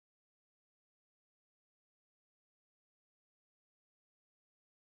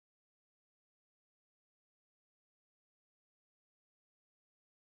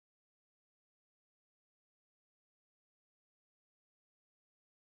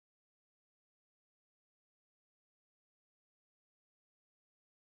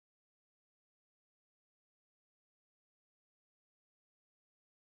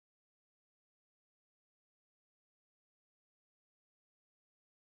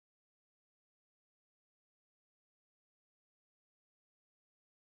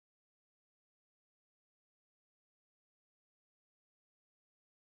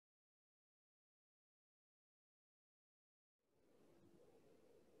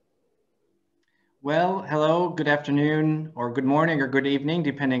Well, hello, good afternoon, or good morning, or good evening,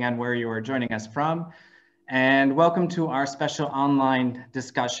 depending on where you are joining us from. And welcome to our special online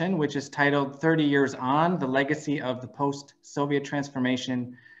discussion, which is titled 30 Years On, the Legacy of the Post-Soviet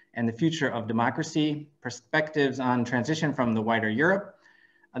Transformation and the Future of Democracy, Perspectives on Transition from the Wider Europe.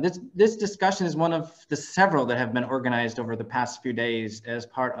 This discussion is one of the several that have been organized over the past few days as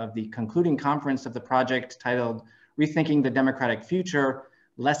part of the concluding conference of the project titled Rethinking the Democratic Future,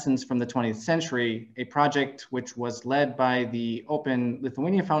 Lessons from the 20th Century, a project which was led by the Open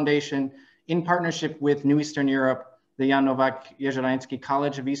Lithuania Foundation in partnership with New Eastern Europe, the Jan Novak Jezeransky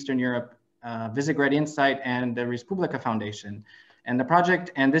College of Eastern Europe, Visegrad Insight, and the Respublika Foundation. And the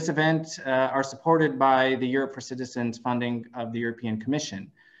project and this event are supported by the Europe for Citizens funding of the European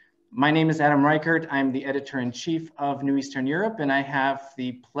Commission. My name is Adam Reichardt. I'm the editor-in-chief of New Eastern Europe, and I have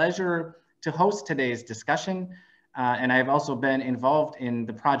the pleasure to host today's discussion. And I've also been involved in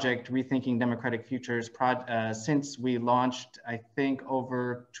the project Rethinking Democratic Futures since we launched, I think,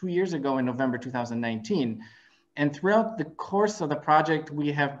 over 2 years ago in November 2019. And throughout the course of the project,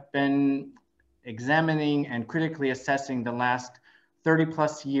 we have been examining and critically assessing the last 30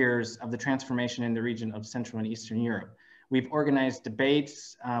 plus years of the transformation in the region of Central and Eastern Europe. We've organized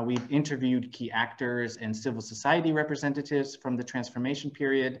debates, we've interviewed key actors and civil society representatives from the transformation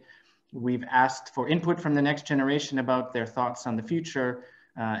period. We've asked for input from the next generation about their thoughts on the future,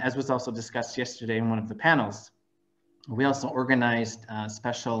 as was also discussed yesterday in one of the panels. We also organized a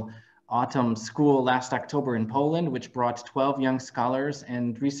special autumn school last October in Poland, which brought 12 young scholars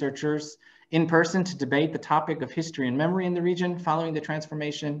and researchers in person to debate the topic of history and memory in the region following the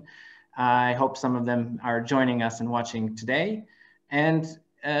transformation. I hope some of them are joining us and watching today. And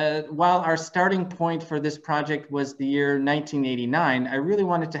while our starting point for this project was the year 1989, I really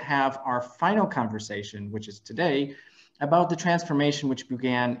wanted to have our final conversation, which is today, about the transformation which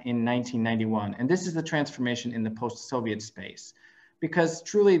began in 1991. And this is the transformation in the post-Soviet space, because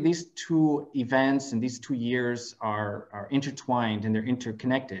truly these two events and these 2 years are intertwined and they're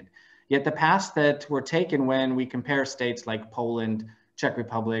interconnected. Yet the paths that were taken when we compare states like Poland, Czech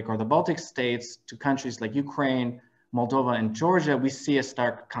Republic, or the Baltic states to countries like Ukraine, Moldova, and Georgia, we see a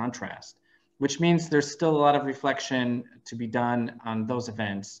stark contrast, which means there's still a lot of reflection to be done on those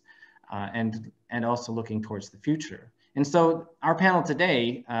events and also looking towards the future. And so our panel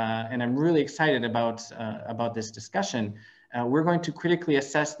today, and I'm really excited about this discussion, we're going to critically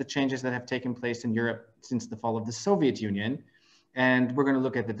assess the changes that have taken place in Europe since the fall of the Soviet Union. And we're going to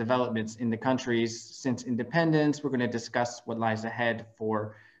look at the developments in the countries since independence. We're going to discuss what lies ahead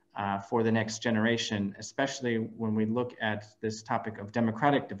for the next generation, especially when we look at this topic of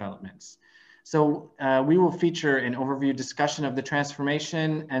democratic developments. So we will feature an overview discussion of the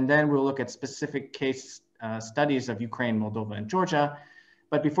transformation, and then we'll look at specific case studies of Ukraine, Moldova, and Georgia.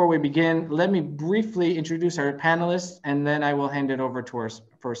 But before we begin, let me briefly introduce our panelists, and then I will hand it over to our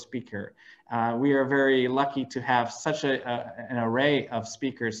first speaker. We are very lucky to have such an array of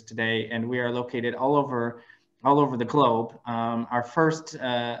speakers today, and we are located all over the globe.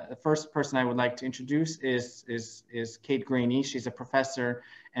 The first person I would like to introduce is Kate Graney. She's a professor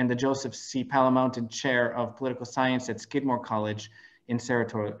and the Joseph C. Palamountain Chair of Political Science at Skidmore College in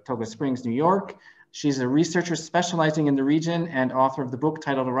Saratoga Springs, New York. She's a researcher specializing in the region and author of the book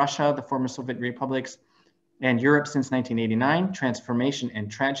titled Russia, the Former Soviet Republics, and Europe since 1989, Transformation and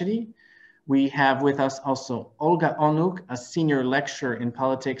Tragedy. We have with us also Olga Onuch, a senior lecturer in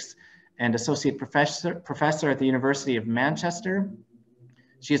politics and associate professor at the University of Manchester.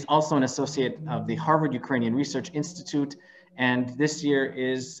 She is also an associate of the Harvard Ukrainian Research Institute, and this year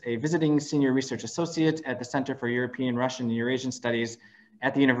is a visiting senior research associate at the Center for European, Russian, and Eurasian Studies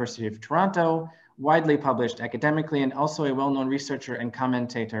at the University of Toronto, widely published academically, and also a well-known researcher and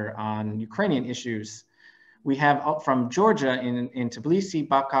commentator on Ukrainian issues. We have from Georgia in Tbilisi,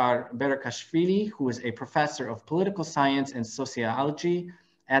 Bakar Berekashvili, who is a professor of political science and sociology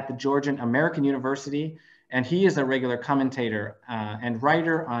at the Georgian American University. And he is a regular commentator and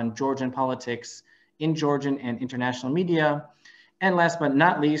writer on Georgian politics in Georgian and international media. And last but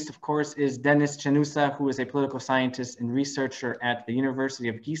not least, of course, is Denis Cenusa, who is a political scientist and researcher at the University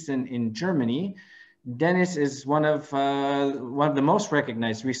of Gießen in Germany. Denis is one of the most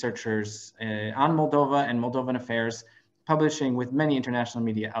recognized researchers on Moldova and Moldovan affairs, publishing with many international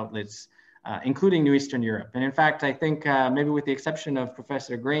media outlets, including New Eastern Europe. And in fact, I think maybe with the exception of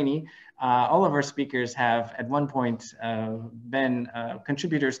Professor Graney, all of our speakers have at one point been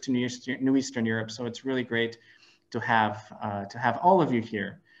contributors to New Eastern Europe. So it's really great to have all of you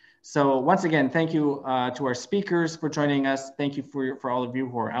here. So once again, thank you to our speakers for joining us. Thank you for all of you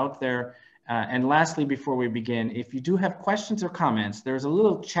who are out there. And lastly, before we begin, if you do have questions or comments, there's a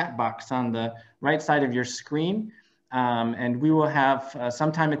little chat box on the right side of your screen. And we will have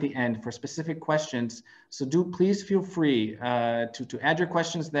some time at the end for specific questions. So please feel free to add your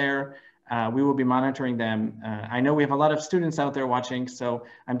questions there. We will be monitoring them. I know we have a lot of students out there watching, so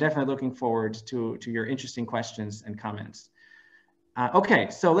I'm definitely looking forward to your interesting questions and comments. Okay,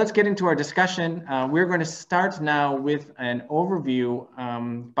 so let's get into our discussion. We're going to start now with an overview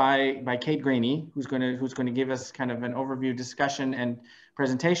by Kate Graney, who's going to give us kind of an overview discussion and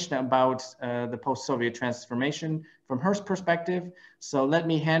presentation about the post-Soviet transformation from her perspective. So let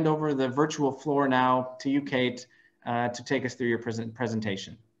me hand over the virtual floor now to you, Kate, to take us through your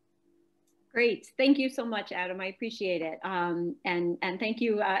presentation. Great. Thank you so much, Adam. I appreciate it. And thank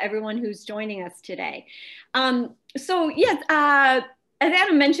you, everyone who's joining us today. So yes, as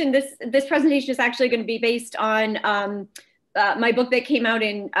Adam mentioned, this presentation is actually going to be based on my book that came out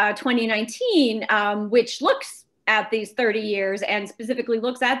in 2019, which looks at these 30 years and specifically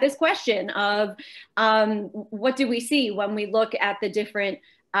looks at this question of what do we see when we look at the different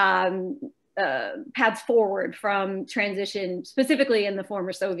paths forward from transition, specifically in the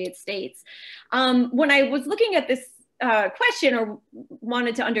former Soviet states. When I was looking at this question or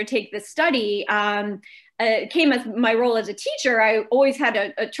wanted to undertake this study, it came as my role as a teacher. I always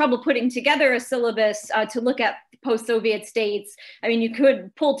had a trouble putting together a syllabus to look at post-Soviet states. I mean, you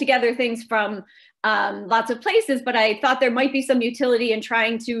could pull together things from lots of places, but I thought there might be some utility in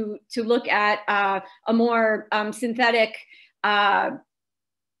trying to look at a more synthetic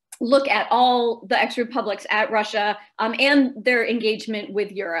look at all the ex-republics at Russia and their engagement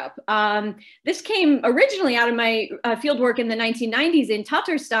with Europe. This came originally out of my fieldwork in the 1990s in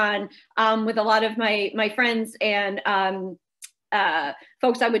Tatarstan with a lot of my friends and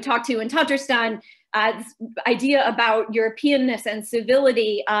folks I would talk to in Tatarstan. This idea about Europeanness and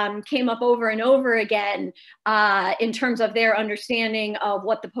civility came up over and over again in terms of their understanding of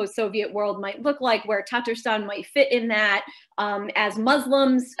what the post-Soviet world might look like, where Tatarstan might fit in that. As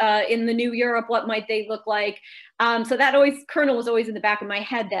Muslims in the new Europe, what might they look like? So that kernel was always in the back of my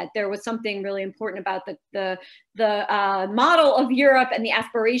head that there was something really important about the model of Europe and the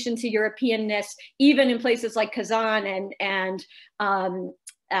aspiration to Europeanness, even in places like Kazan and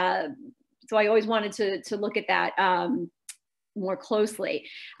so I always wanted to look at that more closely.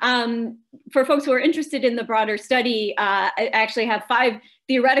 For folks who are interested in the broader study, I actually have 5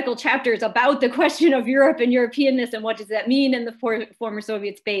 theoretical chapters about the question of Europe and Europeanness and what does that mean in the former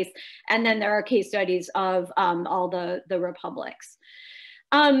Soviet space. And then there are case studies of all the republics.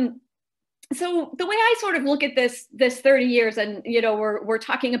 So the way I sort of look at this 30 years, and we're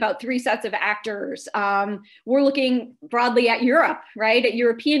talking about 3 sets of actors. We're looking broadly at Europe, right? At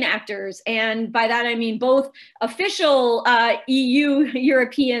European actors, and by that I mean both official EU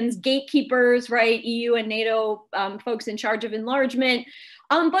Europeans, gatekeepers, right? EU and NATO folks in charge of enlargement,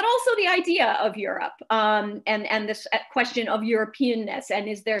 but also the idea of Europe and this question of Europeanness, and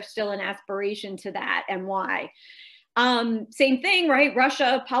is there still an aspiration to that, and why? Same thing, right?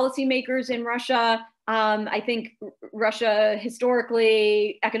 Russia, policymakers in Russia. I think Russia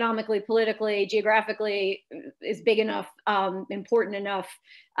historically, economically, politically, geographically is big enough, important enough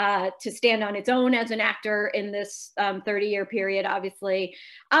to stand on its own as an actor in this 30-year period, obviously.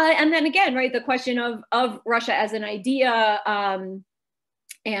 And then again, right, the question of Russia as an idea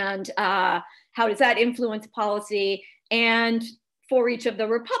and how does that influence policy? And for each of the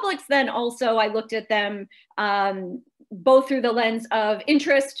republics, then also I looked at them both through the lens of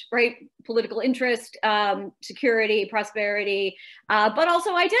interest, right? Political interest, security, prosperity, but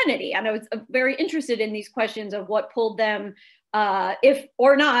also identity. And I was very interested in these questions of what pulled them, if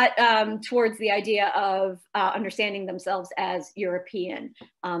or not, towards the idea of understanding themselves as European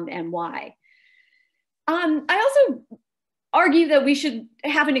and why. I also argue that we should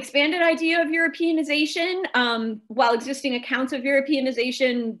have an expanded idea of Europeanization, while existing accounts of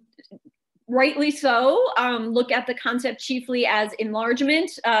Europeanization, rightly so, look at the concept chiefly as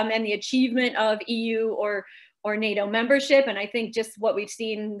enlargement and the achievement of EU or NATO membership. And I think just what we've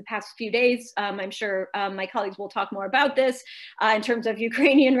seen in the past few days, I'm sure my colleagues will talk more about this in terms of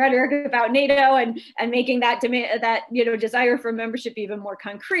Ukrainian rhetoric about NATO and making that demand, that desire for membership even more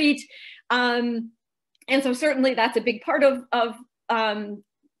concrete. And so certainly that's a big part of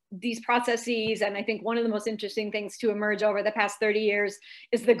these processes. And I think one of the most interesting things to emerge over the past 30 years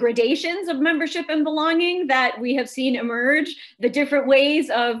is the gradations of membership and belonging that we have seen emerge, the different ways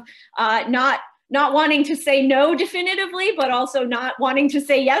of not not wanting to say no definitively, but also not wanting to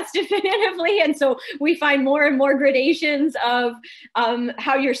say yes definitively. And so we find more and more gradations of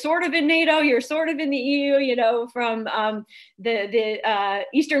how you're sort of in NATO, you're sort of in the EU, you know, from the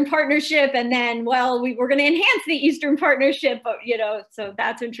Eastern Partnership, and then, well, we're going to enhance the Eastern Partnership, but, you know, so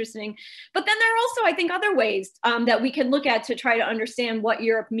that's interesting. But then there are also, I think, other ways that we can look at to try to understand what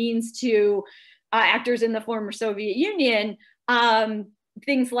Europe means to actors in the former Soviet Union.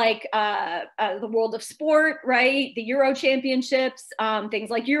 Things like the world of sport, right? The Euro Championships, things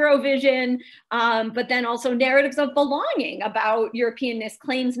like Eurovision, but then also narratives of belonging about Europeanness,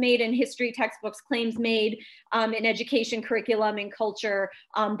 claims made in history textbooks, claims made in education curriculum and culture.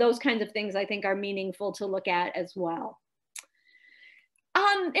 Those kinds of things I think are meaningful to look at as well.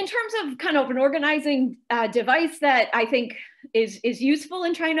 In terms of kind of an organizing device that I think is useful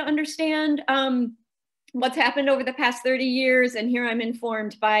in trying to understand what's happened over the past 30 years. And here I'm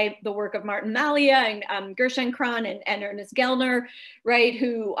informed by the work of Martin Malia and Gershon Kron and Ernest Gellner, right,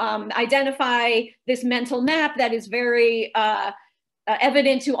 who identify this mental map that is very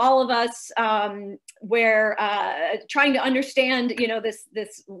evident to all of us, where trying to understand, you know,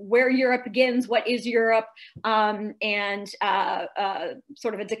 this where Europe begins, what is Europe, and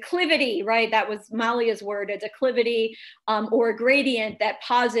sort of a declivity, right? That was Malia's word, a declivity or a gradient that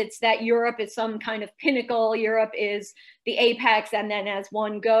posits that Europe is some kind of pinnacle. Europe is the apex, and then as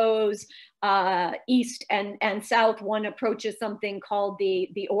one goes east and south, one approaches something called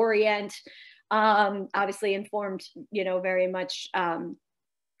the Orient. Obviously informed, you know, very much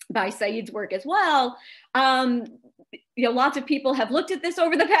by Said's work as well. You know, lots of people have looked at this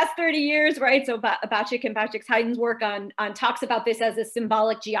over the past 30 years, right? So Bacik and Bacik-Haydn's work on talks about this as a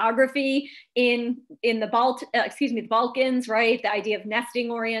symbolic geography in the Balkans, right? The idea of nesting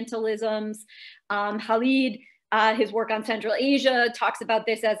Orientalisms. Khalid, his work on Central Asia, talks about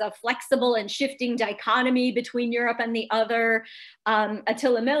this as a flexible and shifting dichotomy between Europe and the other.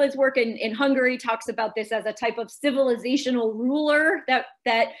 Attila Mele's work in Hungary talks about this as a type of civilizational ruler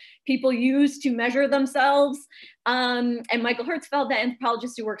that people use to measure themselves. And Michael Herzfeld, the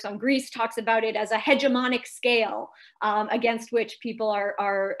anthropologist who works on Greece, talks about it as a hegemonic scale against which people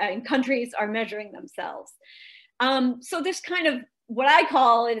in countries are measuring themselves. So this kind of, what I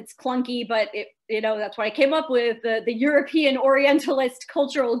call, and it's clunky, but you know, that's what I came up with, the European Orientalist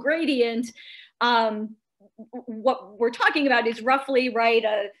cultural gradient. What we're talking about is roughly, right,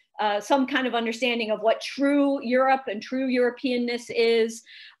 some kind of understanding of what true Europe and true Europeanness is.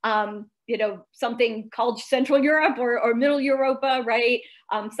 You know, something called Central Europe or Middle Europa, right?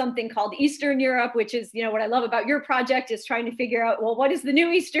 Something called Eastern Europe, which is, you know, what I love about your project is trying to figure out, well, what is the new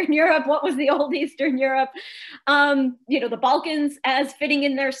Eastern Europe? What was the old Eastern Europe? You know, the Balkans as fitting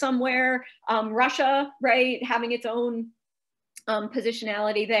in there somewhere, Russia, right, having its own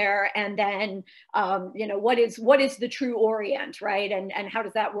positionality there, and then you know, what is the true Orient, right, and how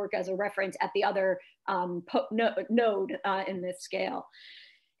does that work as a reference at the other node in this scale?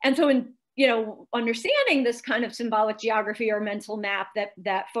 And so in, you know, understanding this kind of symbolic geography or mental map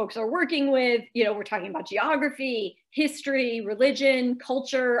that folks are working with, you know, we're talking about geography, history, religion,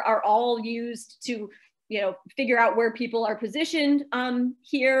 culture are all used to, you know, figure out where people are positioned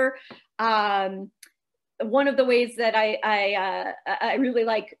here. One of the ways that I really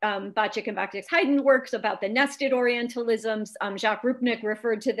like Bacik and Bacik-Haydn works about the nested Orientalisms. Jacques Rupnik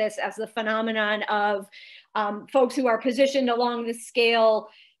referred to this as the phenomenon of folks who are positioned along the scale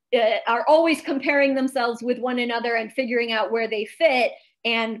are always comparing themselves with one another and figuring out where they fit.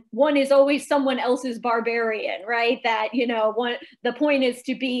 And one is always someone else's barbarian, right? That, you know, the point is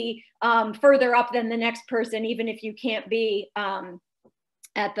to be further up than the next person, even if you can't be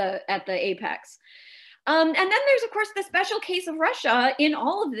at the apex. And then there's, of course, the special case of Russia in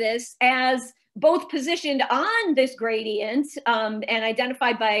all of this as both positioned on this gradient and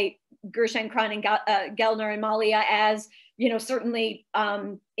identified by Gershon, Kron, and Gellner and Malia as, you know, certainly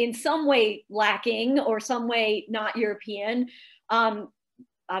in some way lacking or some way not European.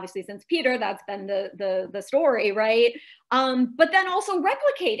 Obviously, since Peter, that's been the story, right? But then also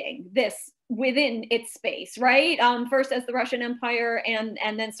replicating this within its space, right? First as the Russian Empire, and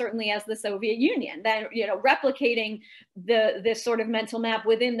then certainly as the Soviet Union. Then, you know, replicating this sort of mental map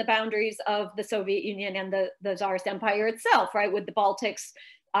within the boundaries of the Soviet Union and the Tsarist Empire itself, right? With the Baltics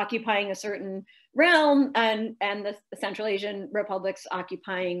occupying a certain realm and the Central Asian republics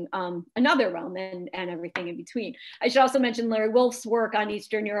occupying another realm, and everything in between. I should also mention Larry Wolf's work on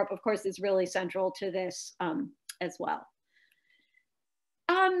Eastern Europe, of course, is really central to this as well.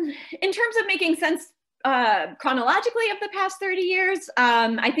 In terms of making sense chronologically of the past 30 years,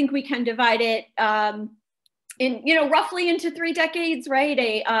 I think we can divide it in, you know, roughly into 3 decades, right?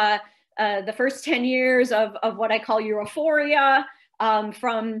 the first 10 years of what I call Europhoria,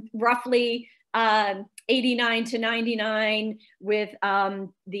 from roughly 89 to 99 with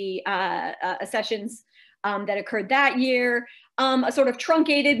the accessions that occurred that year, a sort of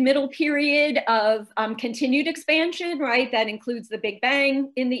truncated middle period of continued expansion, right? That includes the Big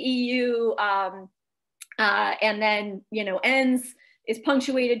Bang in the EU, and then, ends, is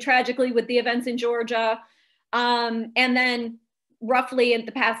punctuated tragically with the events in Georgia. And then roughly in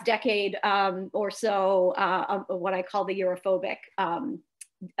the past decade or so, what I call the Europhobic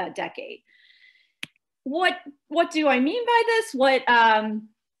decade. What do I mean by this? What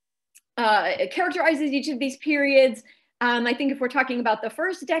characterizes each of these periods? I think if we're talking about the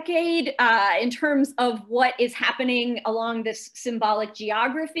first decade, in terms of what is happening along this symbolic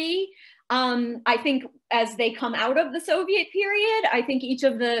geography, I think as they come out of the Soviet period, I think each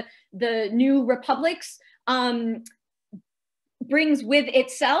of the new republics brings with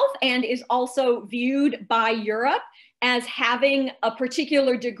itself and is also viewed by Europe as having a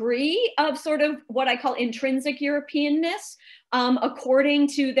particular degree of sort of what I call intrinsic Europeanness, according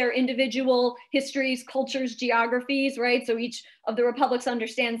to their individual histories, cultures, geographies, right? So each of the republics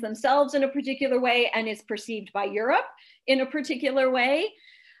understands themselves in a particular way and is perceived by Europe in a particular way.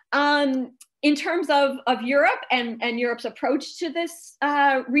 In terms of Europe and Europe's approach to this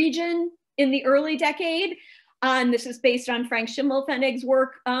region in the early decade, this is based on Frank Schimmelpfennig's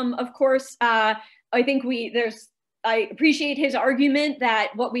work, of course. I think I appreciate his argument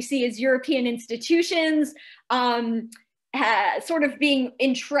that what we see is European institutions sort of being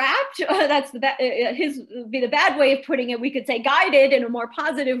entrapped. That's would be the bad way of putting it. We could say guided in a more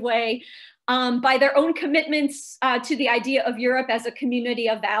positive way by their own commitments to the idea of Europe as a community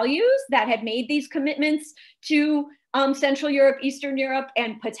of values that had made these commitments to Central Europe, Eastern Europe,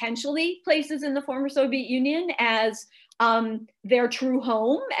 and potentially places in the former Soviet Union as their true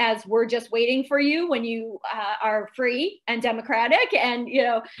home, as we're just waiting for you when you are free and democratic. And,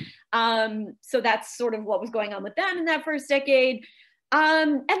 so that's sort of what was going on with them in that first decade.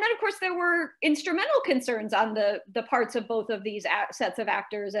 And then, of course, there were instrumental concerns on the parts of both of these sets of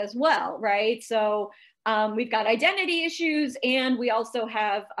actors as well, right? So we've got identity issues, and we also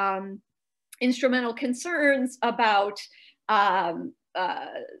have instrumental concerns about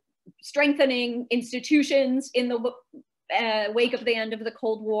strengthening institutions in the wake of the end of the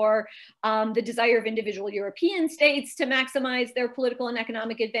Cold War, the desire of individual European states to maximize their political and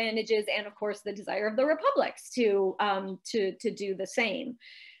economic advantages, and of course the desire of the republics to do the same.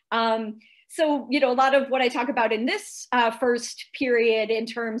 So, a lot of what I talk about in this first period in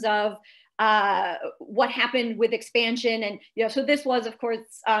terms of what happened with expansion, and so this was, of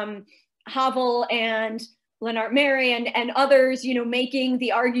course, Havel and Lennart Meri and others, making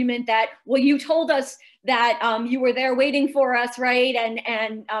the argument that, well, you told us that you were there waiting for us, right?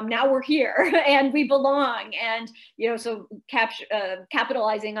 And now we're here and we belong. And, so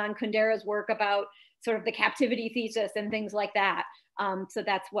capitalizing on Kundera's work about sort of the captivity thesis and things like that. So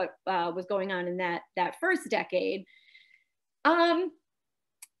that's what was going on in that first decade. And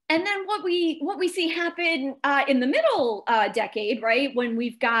then what we see happen in the middle decade, right? When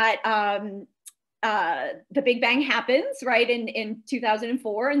we've got the Big Bang happens, right, in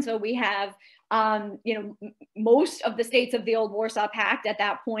 2004. And so we have, most of the states of the old Warsaw Pact at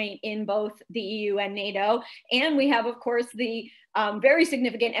that point in both the EU and NATO. And we have, of course, the very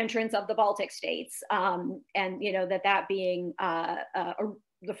significant entrance of the Baltic states. And, that being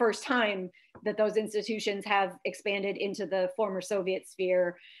the first time that those institutions have expanded into the former Soviet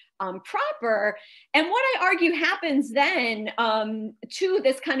sphere proper. And what I argue happens then to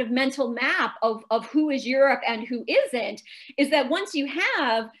this kind of mental map of who is Europe and who isn't, is that once you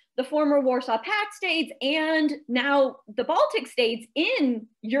have the former Warsaw Pact states and now the Baltic states in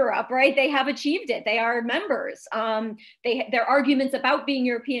Europe, right? They have achieved it. They are members. Their arguments about being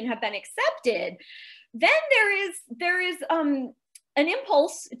European have been accepted. Then there is an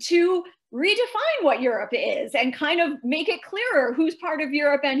impulse to redefine what Europe is and kind of make it clearer who's part of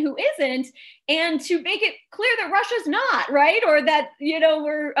Europe and who isn't, and to make it clear that Russia's not, right? Or that,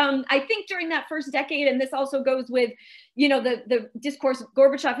 we're, I think during that first decade, and this also goes with, the discourse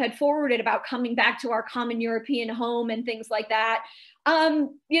Gorbachev had forwarded about coming back to our common European home and things like that. The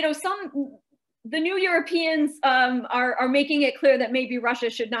new Europeans are making it clear that maybe Russia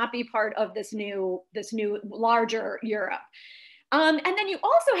should not be part of this new larger Europe. And then you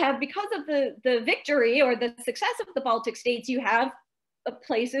also have, because of the victory or the success of the Baltic states, you have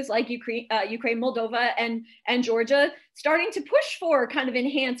places like Ukraine, Moldova, and Georgia starting to push for kind of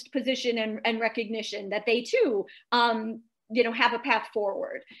enhanced position and recognition that they too, have a path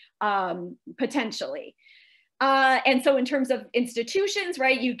forward, potentially. And so in terms of institutions,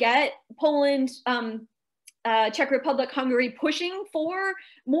 right, you get Poland, Czech Republic, Hungary pushing for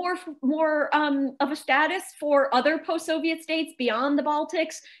more of a status for other post-Soviet states beyond the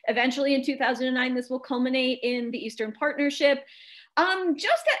Baltics. Eventually in 2009, this will culminate in the Eastern Partnership.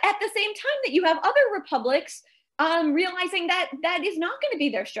 Just at the same time that you have other republics realizing that that is not going to be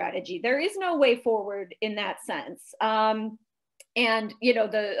their strategy. There is no way forward in that sense. And, you know,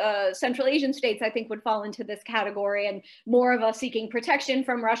 the Central Asian states, I think, would fall into this category, and more of a seeking protection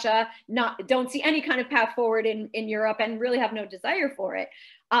from Russia, don't see any kind of path forward in Europe, and really have no desire for it.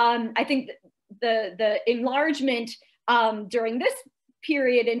 I think the enlargement during this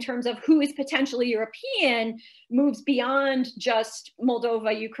period in terms of who is potentially European moves beyond just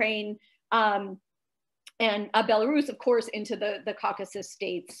Moldova, Ukraine, and Belarus, of course, into the Caucasus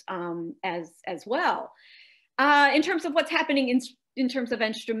states as well. In terms of what's happening in terms of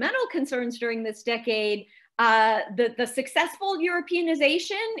instrumental concerns during this decade, the successful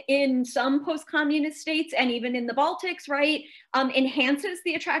Europeanization in some post-communist states and even in the Baltics, right, enhances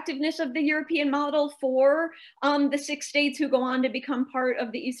the attractiveness of the European model for the 6 states who go on to become part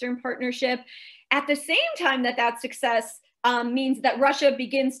of the Eastern Partnership. At the same time that success means that Russia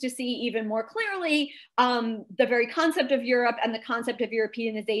begins to see even more clearly the very concept of Europe and the concept of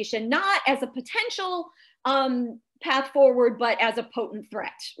Europeanization, not as a potential path forward, but as a potent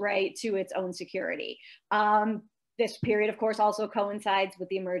threat, right, to its own security. This period, of course, also coincides with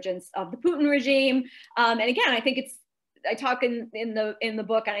the emergence of the Putin regime. And again, I think I talk in the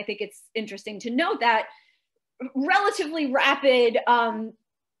book, and I think it's interesting to note that relatively rapid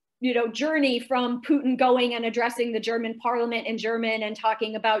you know, journey from Putin going and addressing the German parliament in German and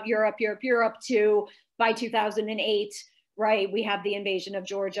talking about Europe, Europe, Europe, to by 2008, right, we have the invasion of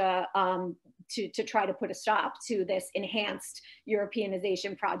Georgia to try to put a stop to this enhanced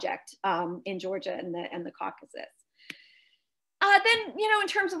Europeanization project in Georgia and the Caucasus. Then, you know, in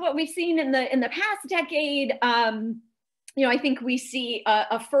terms of what we've seen in the past decade, you know, I think we see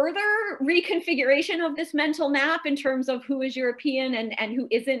a further reconfiguration of this mental map in terms of who is European and who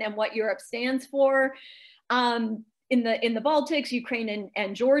isn't, and what Europe stands for. In the Baltics, Ukraine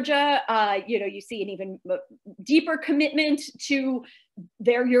and Georgia, you know, you see an even deeper commitment to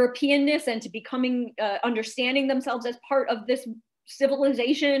their Europeanness and to becoming, understanding themselves as part of this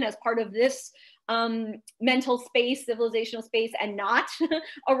civilization, as part of this mental space, civilizational space, and not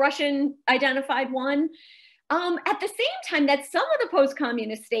a Russian identified one. At the same time that some of the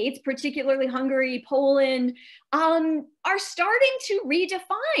post-communist states, particularly Hungary, Poland, are starting to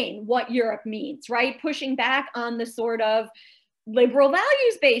redefine what Europe means, right? Pushing back on the sort of liberal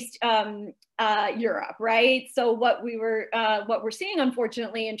values-based Europe, right? So what we're seeing,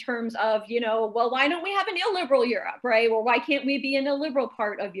 unfortunately, in terms of, you know, well, why don't we have an illiberal Europe, right? Or why can't we be an illiberal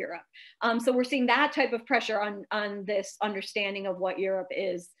part of Europe? So we're seeing that type of pressure on this understanding of what Europe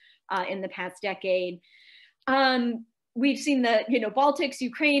is in the past decade. We've seen the, you know, Baltics,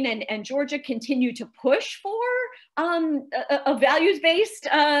 Ukraine, and Georgia continue to push for a values-based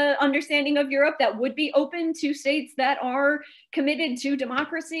understanding of Europe that would be open to states that are committed to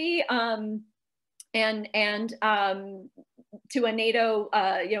democracy and to a NATO,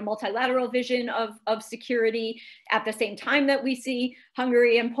 you know, multilateral vision of security. At the same time that we see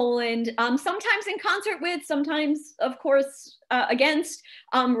Hungary and Poland, sometimes in concert with, sometimes, of course, against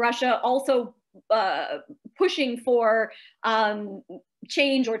Russia, also pushing for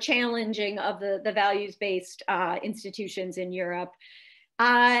change or challenging of the values-based institutions in Europe.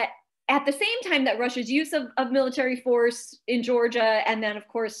 At the same time that Russia's use of military force in Georgia, and then of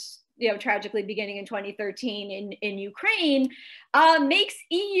course, you know, tragically beginning in 2013 in Ukraine, makes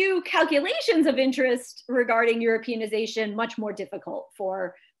EU calculations of interest regarding Europeanization much more difficult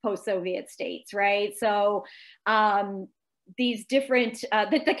for post-Soviet states, right? So these different,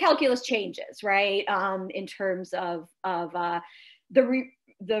 the calculus changes, right? In terms of the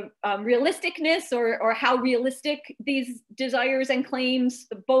realisticness or how realistic these desires and claims,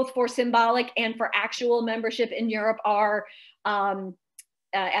 both for symbolic and for actual membership in Europe, are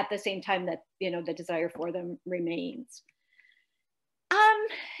at the same time that, you know, the desire for them remains.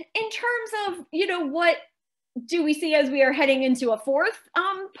 In terms of, you know, what do we see as we are heading into a fourth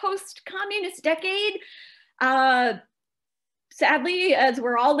post-communist decade? Sadly, as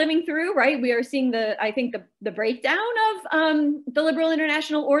we're all living through, right, we are seeing I think the breakdown of the liberal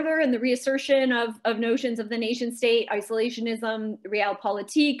international order and the reassertion of notions of the nation state, isolationism,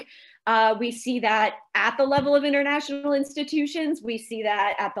 realpolitik. We see that at the level of international institutions. We see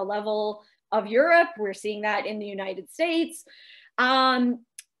that at the level of Europe. We're seeing that in the United States.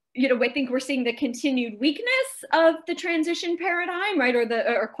 You know, I think we're seeing the continued weakness of the transition paradigm, right,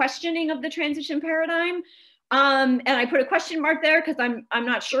 or questioning of the transition paradigm. And I put a question mark there because I'm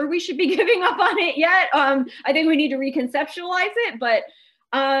not sure we should be giving up on it yet. I think we need to reconceptualize it, but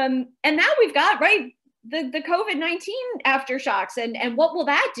and now we've got, right, the COVID-19 aftershocks, and what will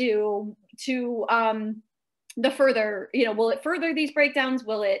that do to the further, will it further these breakdowns?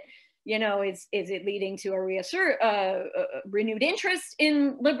 Will it, is it leading to a renewed interest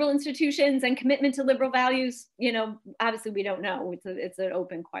in liberal institutions and commitment to liberal values? Obviously we don't know. It's an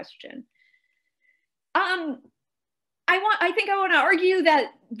open question. I think I want to argue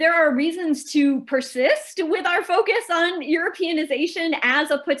that there are reasons to persist with our focus on Europeanization as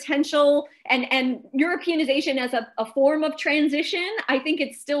a potential and Europeanization as a form of transition. I think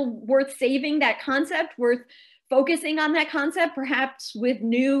it's still worth saving that concept, worth focusing on that concept, perhaps with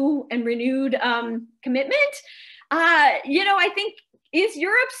new and renewed commitment. I think, is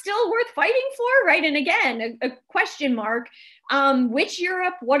Europe still worth fighting for, right? And again, a question mark. Which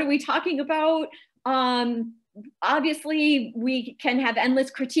Europe? What are we talking about? Obviously, we can have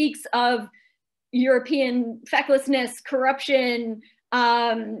endless critiques of European fecklessness, corruption,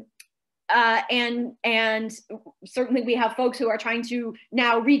 and certainly we have folks who are trying to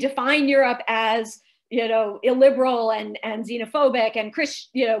now redefine Europe as illiberal and xenophobic and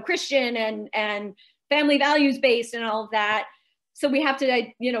Christian and family values based and all of that. So we have to,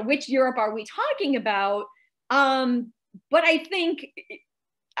 which Europe are we talking about? But I think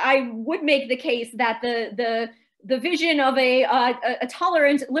I would make the case that the vision of a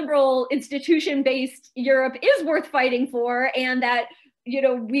tolerant, liberal, institution-based Europe is worth fighting for, and that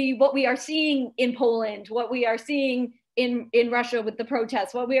what we are seeing in Poland, what we are seeing in Russia with the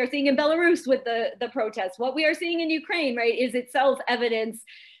protests, what we are seeing in Belarus with the protests, what we are seeing in Ukraine, right, is itself evidence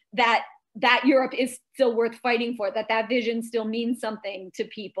that Europe is still worth fighting for, that vision still means something to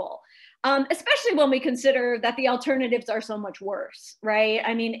people. Especially when we consider that the alternatives are so much worse, right?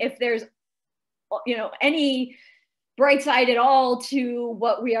 I mean, if there's, any bright side at all to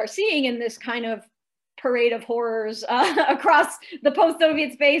what we are seeing in this kind of parade of horrors across the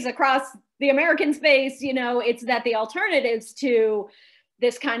post-Soviet space, across the American space, it's that the alternatives to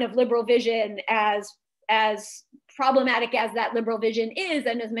this kind of liberal vision, as problematic as that liberal vision is,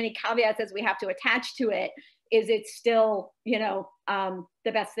 and as many caveats as we have to attach to it, is it's still,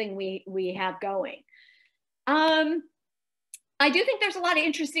 the best thing we have going. I do think there's a lot of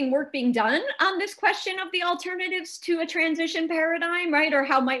interesting work being done on this question of the alternatives to a transition paradigm, right? Or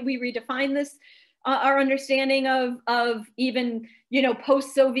how might we redefine this, our understanding of even,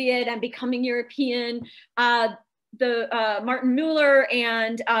 post-Soviet and becoming European. Martin Mueller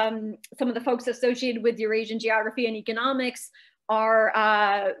and some of the folks associated with Eurasian geography and economics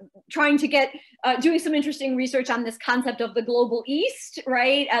are trying to get, doing some interesting research on this concept of the global East,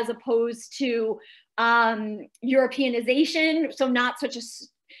 right? As opposed to Europeanization. So not such a,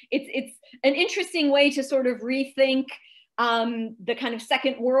 it's an interesting way to sort of rethink the kind of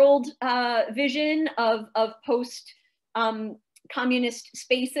second world vision of post communist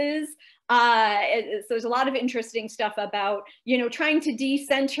spaces. So there's a lot of interesting stuff about, trying to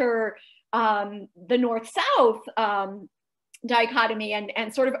decenter the North-South dichotomy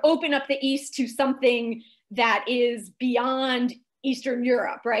and sort of open up the East to something that is beyond Eastern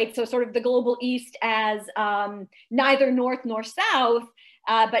Europe, right? So sort of the global East as neither North nor South,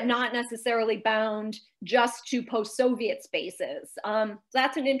 but not necessarily bound just to post-Soviet spaces. So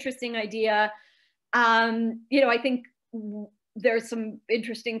that's an interesting idea. I think there's some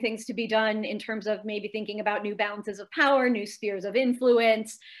interesting things to be done in terms of maybe thinking about new balances of power, new spheres of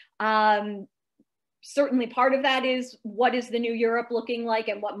influence. Certainly part of that is, what is the new Europe looking like,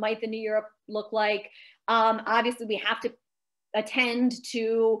 and what might the new Europe look like? Obviously, we have to attend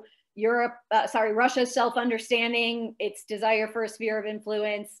to Russia's self-understanding, its desire for a sphere of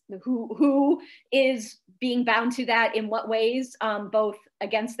influence, who is being bound to that in what ways, both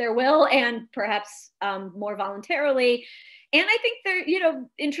against their will and perhaps more voluntarily. And I think they're,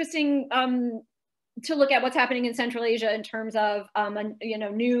 interesting to look at what's happening in Central Asia in terms of,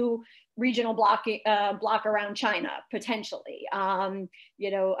 new regional block around China, potentially.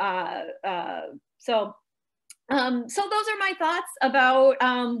 So those are my thoughts about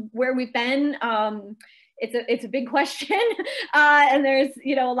where we've been. It's a big question, and there's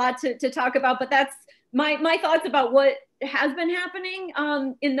a lot to talk about. But that's my thoughts about what has been happening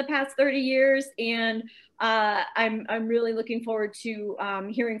in the past 30 years, and I'm really looking forward to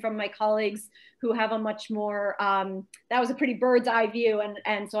hearing from my colleagues who have a much more, that was a pretty bird's eye view,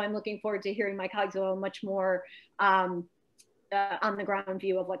 and so I'm looking forward to hearing my colleagues who have a much more on the ground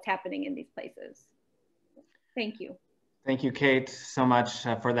view of what's happening in these places. Thank you. Thank you, Kate, so much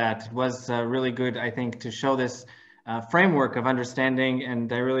for that. It was really good, I think, to show this framework of understanding,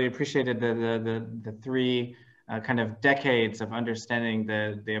 and I really appreciated the three kind of decades of understanding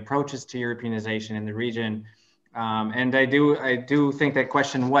the approaches to Europeanization in the region. And I do think that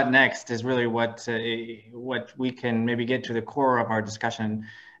question, what next, is really what we can maybe get to the core of our discussion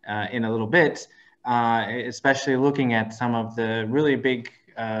in a little bit, especially looking at some of the really big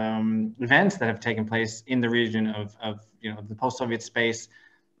events that have taken place in the region of the post-Soviet space.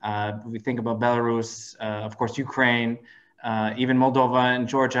 We think about Belarus, of course, Ukraine, even Moldova and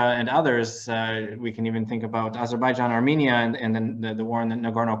Georgia and others. We can even think about Azerbaijan, Armenia, and then the war in the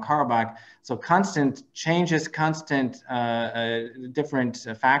Nagorno-Karabakh. So constant changes, constant different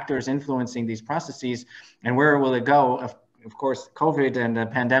factors influencing these processes. And where will it go? Of course, COVID and the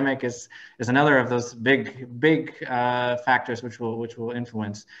pandemic is another of those big factors which will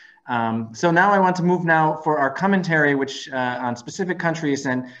influence. So now I want to move now for our commentary, which on specific countries.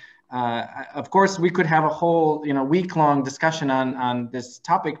 And of course, we could have a whole week-long discussion on this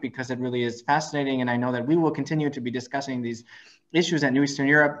topic, because it really is fascinating. And I know that we will continue to be discussing these issues at New Eastern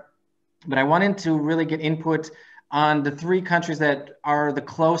Europe. But I wanted to really get input on the three countries that are the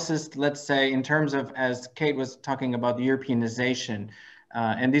closest, let's say, in terms of, as Kate was talking about, the Europeanization.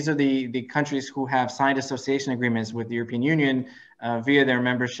 And these are the countries who have signed association agreements with the European Union via their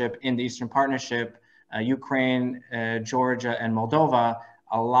membership in the Eastern Partnership: Ukraine, Georgia, and Moldova.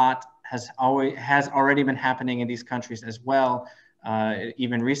 A lot has already been happening in these countries as well,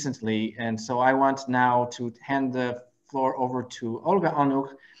 even recently. And so I want now to hand the floor over to Olga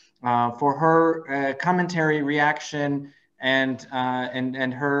Onuch for her commentary, reaction, and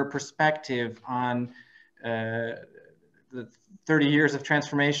her perspective on the 30 years of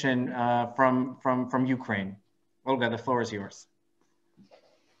transformation from Ukraine. Olga, the floor is yours.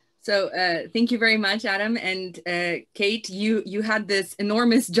 So thank you very much, Adam. And Kate, you had this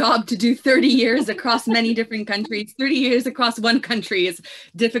enormous job to do 30 years across many different countries. 30 years across one country is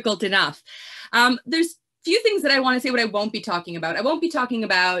difficult enough. There's few things that I want to say what I won't be talking about. I won't be talking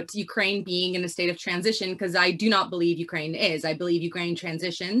about Ukraine being in a state of transition, because I do not believe Ukraine is. I believe Ukraine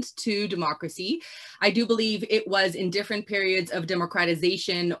transitioned to democracy. I do believe it was in different periods of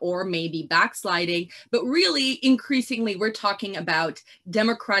democratization or maybe backsliding, but really increasingly we're talking about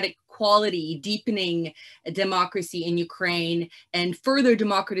democratic quality, deepening democracy in Ukraine, and further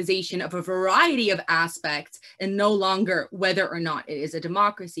democratization of a variety of aspects, and no longer whether or not it is a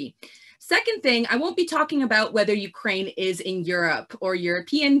democracy. Second thing, I won't be talking about whether Ukraine is in Europe or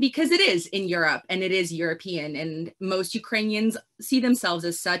European, because it is in Europe and it is European, and most Ukrainians see themselves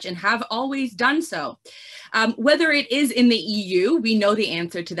as such and have always done so. Whether it is in the EU, we know the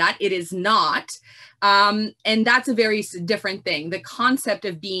answer to that. It is not. And that's a very different thing. The concept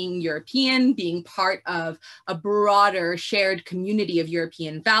of being European, being part of a broader shared community of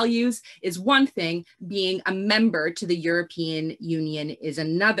European values is one thing. Being a member to the European Union is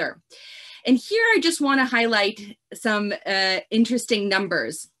another. And here I just want to highlight some interesting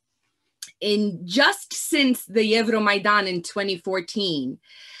numbers. In just since the Euromaidan in 2014,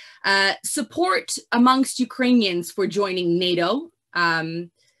 support amongst Ukrainians for joining NATO, the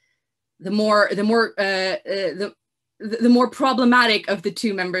more problematic of the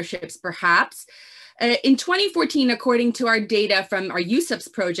two memberships, perhaps. In 2014, according to our data from our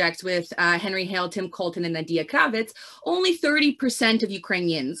USIPS project with Henry Hale, Tim Colton, and Nadia Kravitz, only 30% of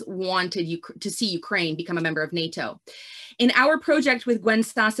Ukrainians wanted to see Ukraine become a member of NATO. In our project with Gwen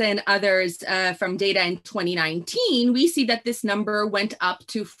Stasa and others from data in 2019, we see that this number went up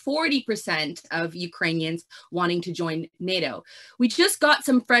to 40% of Ukrainians wanting to join NATO. We just got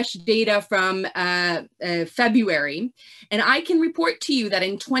some fresh data from February, and I can report to you that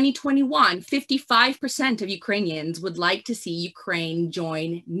in 2021, 55% of Ukrainians would like to see Ukraine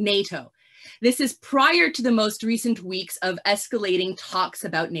join NATO. This is prior to the most recent weeks of escalating talks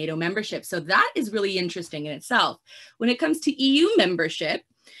about NATO membership. So that is really interesting in itself. When it comes to EU membership,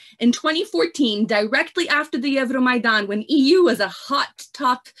 in 2014, directly after the Euromaidan, when EU was a hot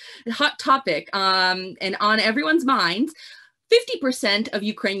topic and on everyone's minds, 50% of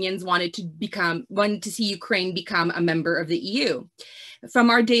Ukrainians wanted to see Ukraine become a member of the EU.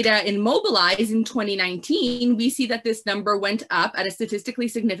 From our data in Mobilize in 2019, we see that this number went up at a statistically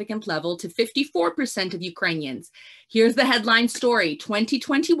significant level to 54% of Ukrainians. Here's the headline story.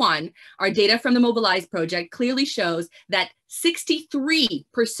 2021, our data from the Mobilize project clearly shows that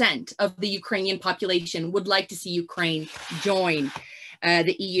 63% of the Ukrainian population would like to see Ukraine join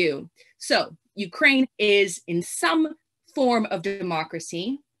the EU. So Ukraine is in some form of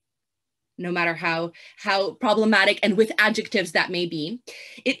democracy, no matter how problematic and with adjectives that may be.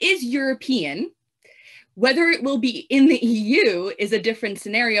 It is European. Whether it will be in the EU is a different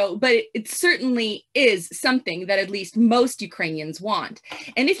scenario, but it certainly is something that at least most Ukrainians want.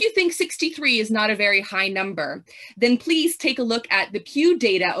 And if you think 63 is not a very high number, then please take a look at the Pew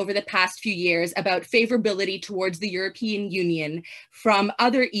data over the past few years about favorability towards the European Union from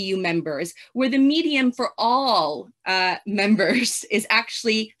other EU members, where the median for all members is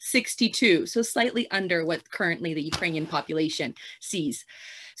actually 62, so slightly under what currently the Ukrainian population sees.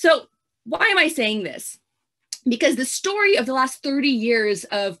 So why am I saying this? Because the story of the last 30 years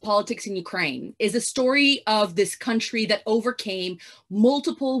of politics in Ukraine is a story of this country that overcame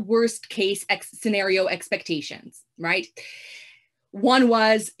multiple worst case scenario expectations, right? One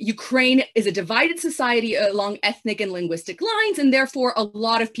was Ukraine is a divided society along ethnic and linguistic lines, and therefore a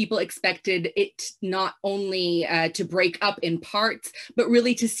lot of people expected it not only to break up in parts, but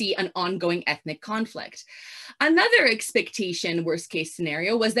really to see an ongoing ethnic conflict. Another expectation, worst case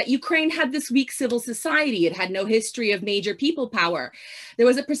scenario, was that Ukraine had this weak civil society. It had no history of major people power. There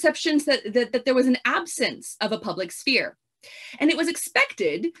was a perception that there was an absence of a public sphere. And it was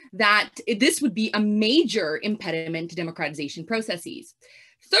expected that this would be a major impediment to democratization processes.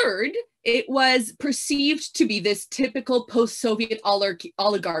 Third, it was perceived to be this typical post-Soviet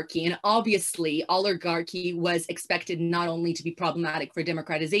oligarchy, and obviously oligarchy was expected not only to be problematic for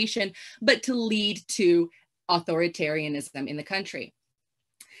democratization, but to lead to authoritarianism in the country.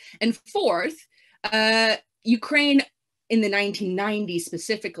 And fourth, Ukraine in the 1990s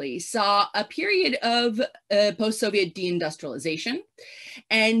specifically saw a period of post-Soviet deindustrialization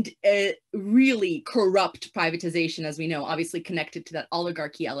and really corrupt privatization, as we know, obviously connected to that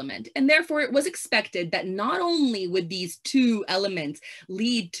oligarchy element. And therefore it was expected that not only would these two elements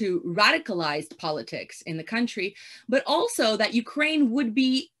lead to radicalized politics in the country, but also that Ukraine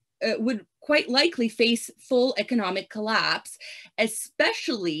would quite likely face full economic collapse,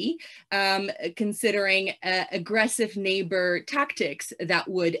 especially considering aggressive neighbor tactics that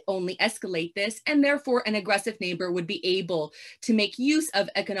would only escalate this, and therefore an aggressive neighbor would be able to make use of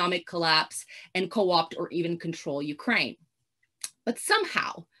economic collapse and co-opt or even control Ukraine. But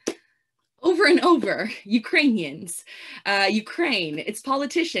somehow, over and over, Ukrainians, Ukraine, its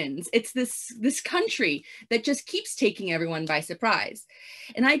politicians, it's this country that just keeps taking everyone by surprise.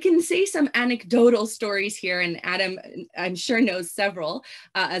 And I can say some anecdotal stories here, and Adam, I'm sure, knows several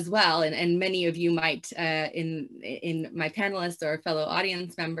as well, and many of you might in my panelists or fellow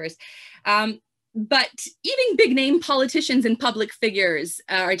audience members. But even big name politicians and public figures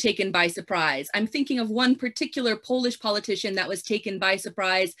are taken by surprise. I'm thinking of one particular Polish politician that was taken by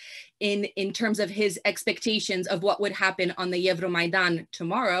surprise in terms of his expectations of what would happen on the Euromaidan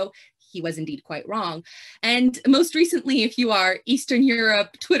tomorrow. He was indeed quite wrong. And most recently, if you are Eastern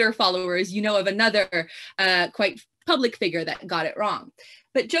Europe Twitter followers, you know of another quite public figure that got it wrong.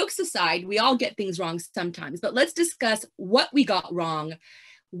 But jokes aside, we all get things wrong sometimes, but let's discuss what we got wrong,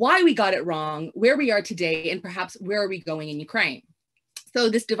 why we got it wrong, where we are today, and perhaps where are we going in Ukraine. So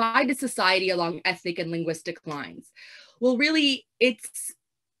this divided society along ethnic and linguistic lines. Well, really, it's,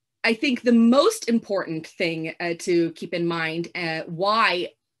 I think, the most important thing to keep in mind why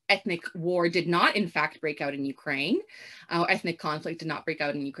ethnic war did not, in fact, break out in Ukraine, ethnic conflict did not break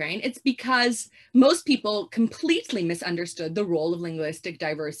out in Ukraine. It's because most people completely misunderstood the role of linguistic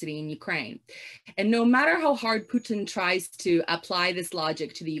diversity in Ukraine. And no matter how hard Putin tries to apply this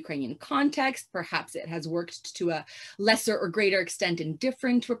logic to the Ukrainian context, perhaps it has worked to a lesser or greater extent in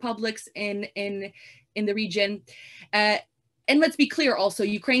different republics in the region. And let's be clear also,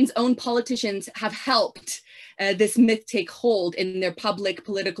 Ukraine's own politicians have helped this myth take hold in their public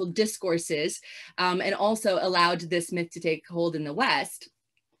political discourses and also allowed this myth to take hold in the West.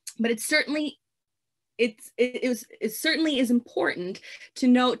 But it's certainly, it certainly is important to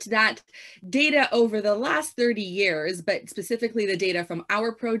note that data over the last 30 years, but specifically the data from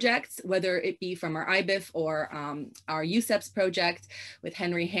our projects, whether it be from our IBIF or our USEPS project with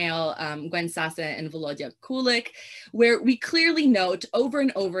Henry Hale, Gwen Sasa, and Volodya Kulik, where we clearly note over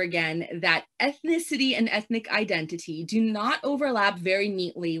and over again that ethnicity and ethnic identity do not overlap very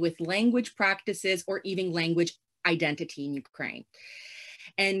neatly with language practices or even language identity in Ukraine.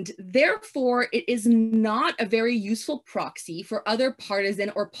 And therefore, it is not a very useful proxy for other partisan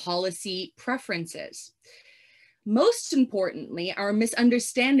or policy preferences. Most importantly, our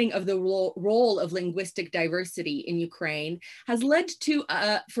misunderstanding of the role of linguistic diversity in Ukraine has led to,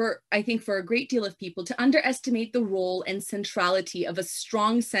 I think, for a great deal of people to underestimate the role and centrality of a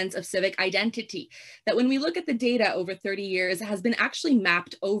strong sense of civic identity. That when we look at the data over 30 years, has been actually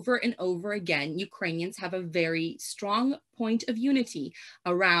mapped over and over again. Ukrainians have a very strong point of unity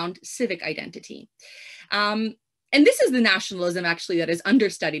around civic identity. And this is the nationalism actually that is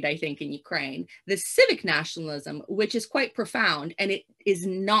understudied, I think, in Ukraine, the civic nationalism, which is quite profound, and it is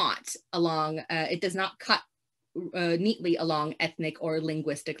not along, it does not cut neatly along ethnic or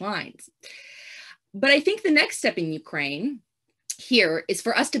linguistic lines. But I think the next step in Ukraine here is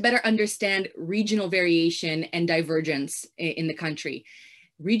for us to better understand regional variation and divergence in the country.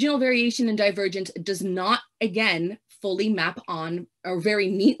 Regional variation and divergence does not, again, fully map on or very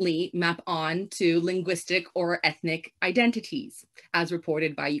neatly map on to linguistic or ethnic identities, as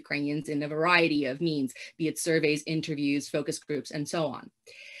reported by Ukrainians in a variety of means, be it surveys, interviews, focus groups, and so on.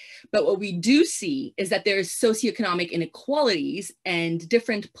 But what we do see is that there's socioeconomic inequalities and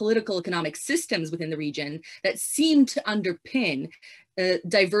different political economic systems within the region that seem to underpin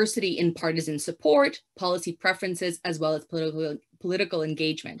diversity in partisan support, policy preferences, as well as political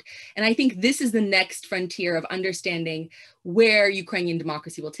engagement. And I think this is the next frontier of understanding where Ukrainian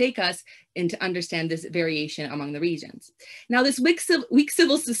democracy will take us, and to understand this variation among the regions. Now, this weak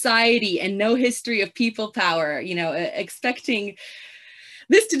civil society and no history of people power, you know, expecting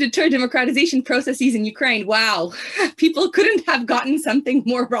this to deter democratization processes in Ukraine. Wow, people couldn't have gotten something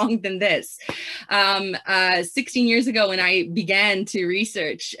more wrong than this. 16 years ago, when I began to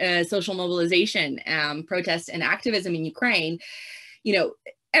research social mobilization, protest, and activism in Ukraine, you know,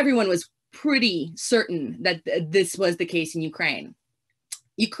 everyone was pretty certain that this was the case in Ukraine.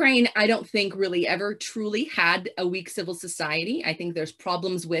 Ukraine, I don't think really ever truly had a weak civil society. I think there's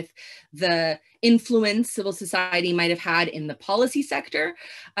problems with the influence civil society might have had in the policy sector,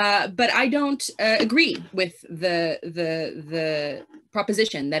 but I don't agree with the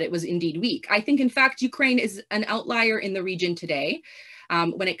proposition that it was indeed weak. I think, in fact, Ukraine is an outlier in the region today.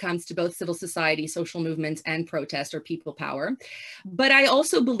 When it comes to both civil society, social movements, and protest or people power. But I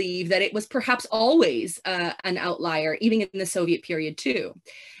also believe that it was perhaps always an outlier, even in the Soviet period too.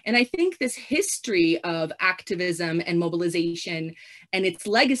 And I think this history of activism and mobilization and its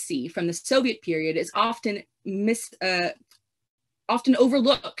legacy from the Soviet period is often often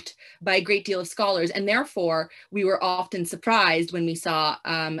overlooked by a great deal of scholars, and therefore we were often surprised when we saw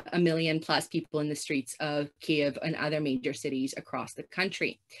 1 million plus people in the streets of Kiev and other major cities across the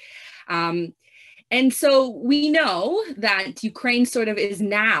country. And so we know that Ukraine sort of is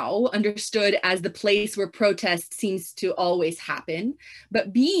now understood as the place where protest seems to always happen,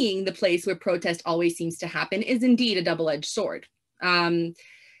 but being the place where protest always seems to happen is indeed a double-edged sword.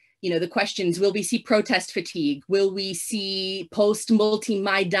 You know, the questions, will we see protest fatigue? Will we see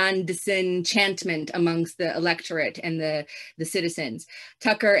post-multi-Maidan disenchantment amongst the electorate and the citizens?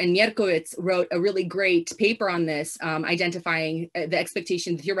 Tucker and Mierkowicz wrote a really great paper on this, identifying the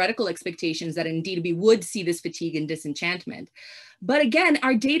expectations, theoretical expectations that indeed we would see this fatigue and disenchantment. But again,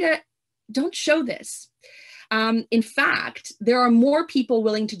 our data don't show this. In fact, there are more people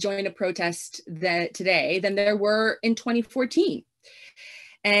willing to join a protest today than there were in 2014.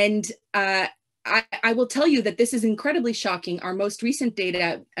 And I will tell you that this is incredibly shocking. Our most recent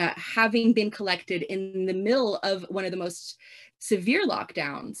data, having been collected in the middle of one of the most severe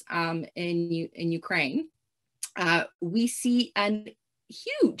lockdowns in Ukraine, we see a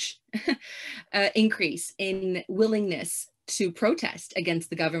huge increase in willingness to protest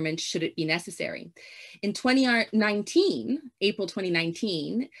against the government should it be necessary. In 2019, April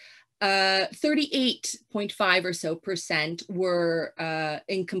 2019, 38.5% or so were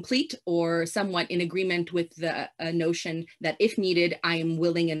incomplete or somewhat in agreement with the notion that if needed, I am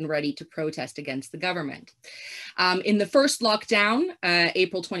willing and ready to protest against the government. In the first lockdown,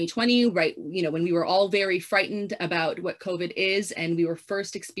 April 2020, right, you know, when we were all very frightened about what COVID is and we were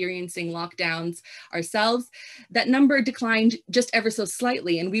first experiencing lockdowns ourselves, that number declined just ever so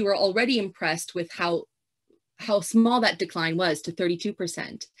slightly, and we were already impressed with how small that decline was, to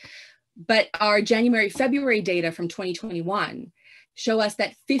 32%. But our January-February data from 2021 show us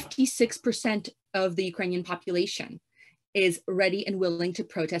that 56% of the Ukrainian population is ready and willing to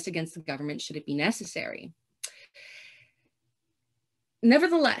protest against the government should it be necessary.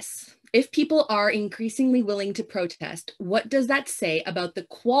 Nevertheless, if people are increasingly willing to protest, what does that say about the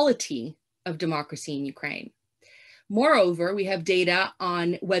quality of democracy in Ukraine? Moreover, we have data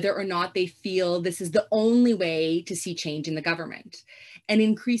on whether or not they feel this is the only way to see change in the government. And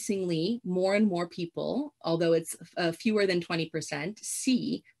increasingly, more and more people, although it's fewer than 20%,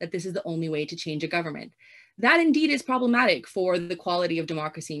 see that this is the only way to change a government. That indeed is problematic for the quality of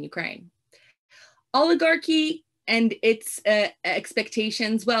democracy in Ukraine. Oligarchy and its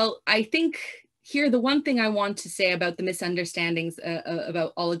expectations, well, I think here the one thing I want to say about the misunderstandings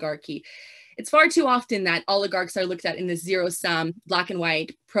about oligarchy, it's far too often that oligarchs are looked at in this zero-sum, black and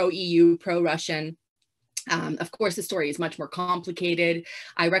white, pro-EU, pro-Russian Of course, the story is much more complicated.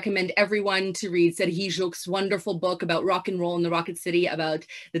 I recommend everyone to read Serhii Zhuk's wonderful book about rock and roll in the Rocket City, about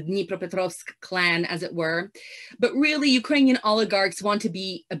the Dnipropetrovsk clan, as it were. But really, Ukrainian oligarchs want to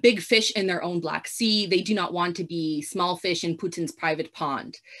be a big fish in their own Black Sea. They do not want to be small fish in Putin's private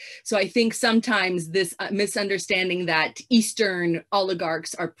pond. So I think sometimes this misunderstanding that Eastern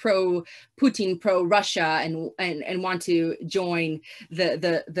oligarchs are pro-Putin, pro-Russia, and want to join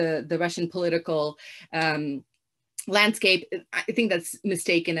the Russian political landscape, I think that's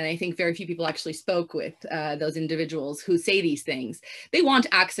mistaken. And I think very few people actually spoke with those individuals who say these things. They want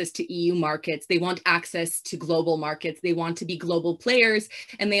access to EU markets. They want access to global markets. They want to be global players.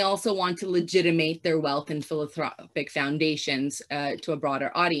 And they also want to legitimate their wealth and philanthropic foundations to a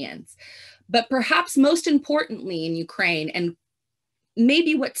broader audience. But perhaps most importantly in Ukraine, and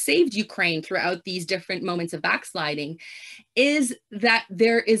maybe what saved Ukraine throughout these different moments of backsliding, is that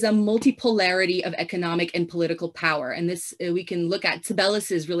there is a multipolarity of economic and political power. And this, we can look at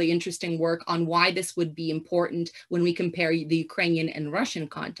Tsibellis's really interesting work on why this would be important when we compare the Ukrainian and Russian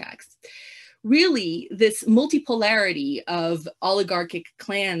context. Really, this multipolarity of oligarchic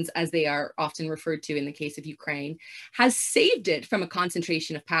clans, as they are often referred to in the case of Ukraine, has saved it from a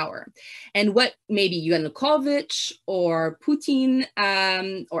concentration of power. And what maybe Yanukovych or Putin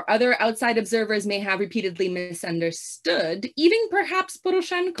or other outside observers may have repeatedly misunderstood, even perhaps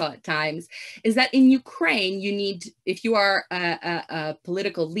Poroshenko at times, is that in Ukraine, you need, if you are a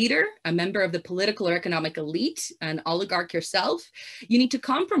political leader, a member of the political or economic elite, an oligarch yourself, you need to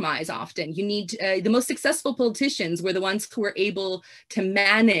compromise often. You need the most successful politicians were the ones who were able to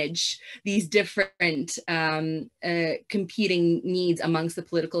manage these different competing needs amongst the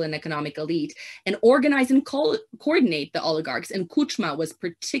political and economic elite and organize and coordinate the oligarchs. And Kuchma was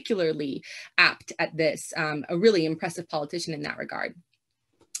particularly apt at this, a really impressive politician in that regard.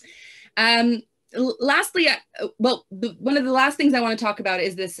 Lastly, one of the last things I want to talk about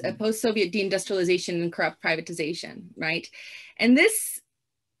is this post-Soviet deindustrialization and corrupt privatization, right? And this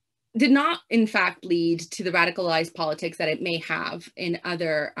did not, in fact, lead to the radicalized politics that it may have in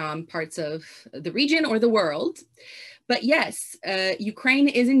other parts of the region or the world. But yes, Ukraine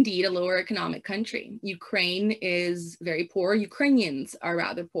is indeed a lower economic country. Ukraine is very poor. Ukrainians are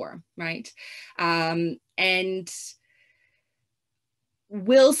rather poor, right? And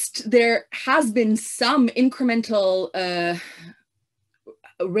whilst there has been some incremental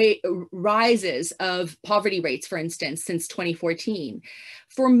rises of poverty rates, for instance, since 2014.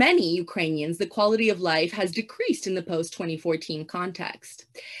 For many Ukrainians, the quality of life has decreased in the post-2014 context.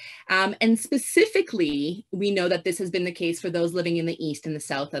 And specifically, we know that this has been the case for those living in the east and the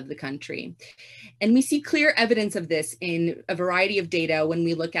south of the country. And we see clear evidence of this in a variety of data when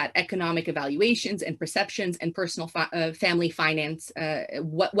we look at economic evaluations and perceptions and personal family finance,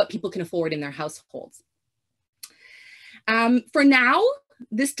 what people can afford in their households. For now,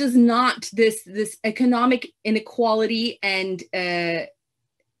 this does not, this economic inequality and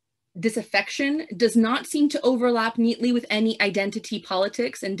disaffection does not seem to overlap neatly with any identity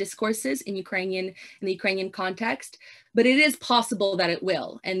politics and discourses in the Ukrainian context, but it is possible that it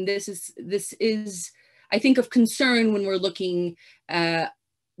will. And this is, I think, of concern when we're looking,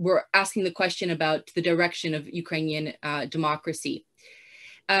 we're asking the question about the direction of Ukrainian democracy.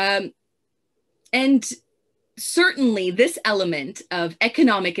 And certainly this element of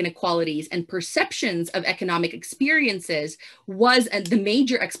economic inequalities and perceptions of economic experiences was the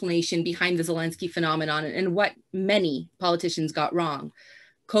major explanation behind the Zelensky phenomenon and what many politicians got wrong.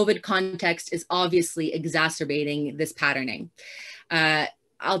 COVID context is obviously exacerbating this patterning.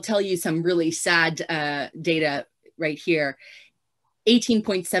 I'll tell you some really sad data right here.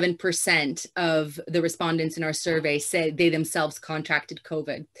 18.7% of the respondents in our survey say they themselves contracted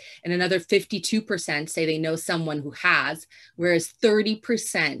COVID, and another 52% say they know someone who has, whereas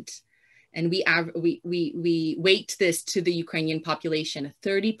 30%, and we weight this to the Ukrainian population,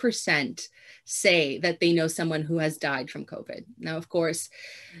 30% say that they know someone who has died from COVID. Now, of course,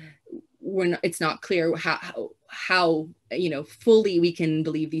 it's not clear how fully we can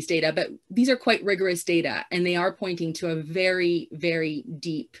believe these data, but these are quite rigorous data, and they are pointing to a very, very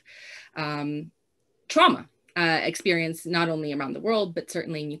deep trauma experience, not only around the world, but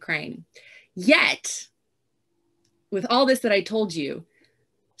certainly in Ukraine. Yet, with all this that I told you,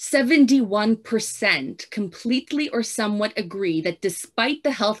 71% completely or somewhat agree that despite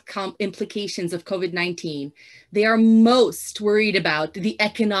the health implications of COVID-19, they are most worried about the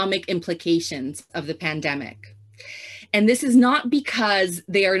economic implications of the pandemic. And this is not because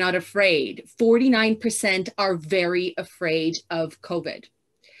they are not afraid. 49% are very afraid of COVID.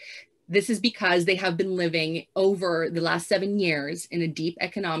 This is because they have been living over the last 7 years in a deep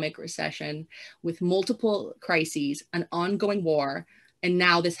economic recession with multiple crises, an ongoing war, and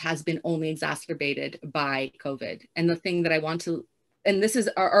now this has been only exacerbated by COVID. And the thing that I want to, and this is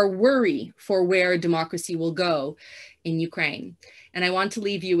our worry for where democracy will go in Ukraine. And I want to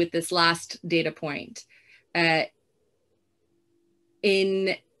leave you with this last data point. When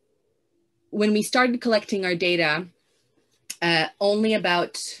we started collecting our data, only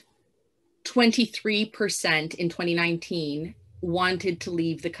about 23% in 2019 wanted to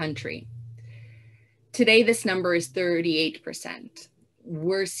leave the country. Today, this number is 38%.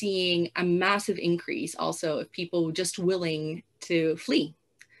 We're seeing a massive increase also of people just willing to flee,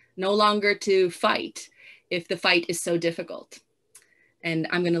 no longer to fight if the fight is so difficult. And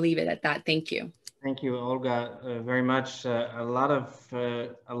I'm going to leave it at that. Thank you. Thank you, Olga, very much. A lot of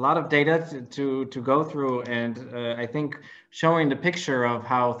data to go through, and I think showing the picture of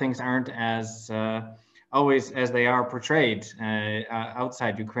how things aren't as always as they are portrayed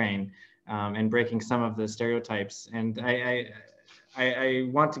outside Ukraine, and breaking some of the stereotypes. And I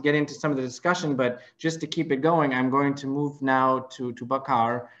want to get into some of the discussion, but just to keep it going, I'm going to move now to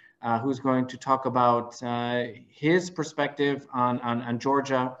Bakar, who's going to talk about his perspective on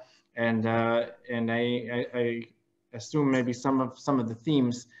Georgia. And I assume maybe some of the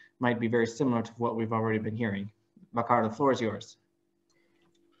themes might be very similar to what we've already been hearing. Bakar, the floor is yours.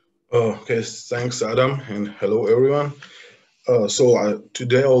 Okay, thanks, Adam, and hello, everyone.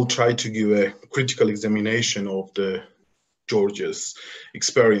 Today I'll try to give a critical examination of the Georgia's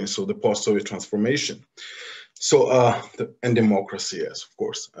experience of the post-Soviet transformation. And democracy, yes, of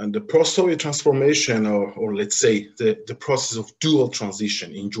course. And the post-Soviet transformation, or let's say the process of dual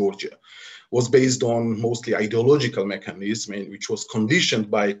transition in Georgia, was based on mostly ideological mechanism, which was conditioned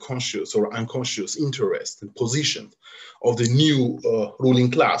by conscious or unconscious interest and position of the new ruling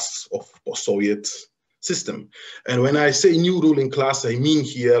class of post-Soviet system. And when I say new ruling class, I mean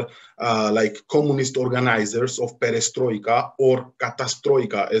here like communist organizers of perestroika or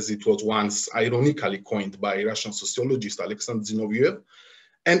katastroika, as it was once ironically coined by Russian sociologist Alexander Zinoviev,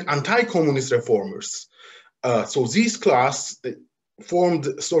 and anti-communist reformers. So this class formed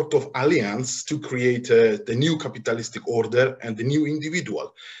a sort of alliance to create the new capitalistic order and the new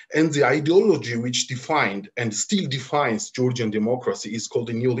individual. And the ideology which defined and still defines Georgian democracy is called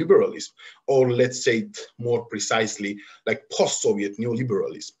the neoliberalism, or let's say it more precisely, like post-Soviet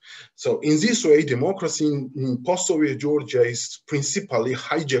neoliberalism. So in this way, democracy in post-Soviet Georgia is principally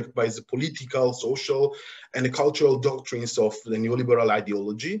hijacked by the political, social, and the cultural doctrines of the neoliberal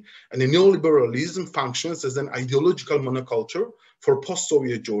ideology. And the neoliberalism functions as an ideological monoculture for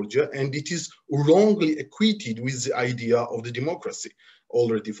post-Soviet Georgia, and it is wrongly equated with the idea of the democracy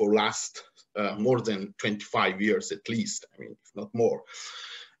already for last more than 25 years at least, I mean, if not more.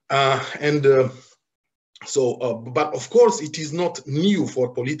 But of course, it is not new for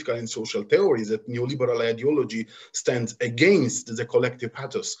political and social theories that neoliberal ideology stands against the collective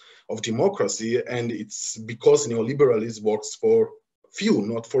pathos of democracy, and it's because neoliberalism works for few,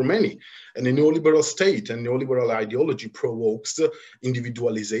 not for many. And the neoliberal state and neoliberal ideology provokes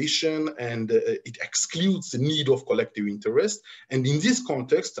individualization, and it excludes the need of collective interest. And in this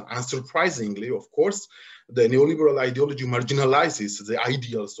context, unsurprisingly, of course, the neoliberal ideology marginalizes the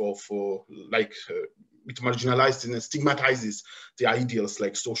ideals of it marginalizes and stigmatizes the ideals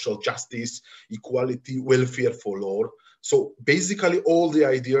like social justice, equality, welfare for all. So basically all the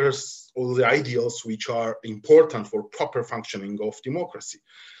ideals which are important for proper functioning of democracy.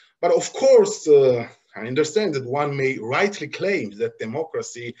 But of course, I understand that one may rightly claim that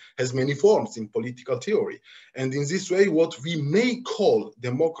democracy has many forms in political theory. And in this way, what we may call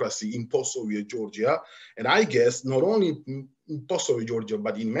democracy in post-Soviet Georgia, and I guess not only in post-Soviet Georgia,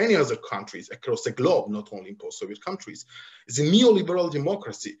 but in many other countries across the globe, not only in post-Soviet countries, is a neoliberal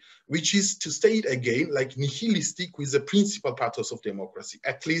democracy, which is, to say it again, like nihilistic with the principal pathos of democracy.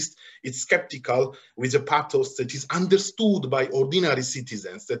 At least it's skeptical with the pathos that is understood by ordinary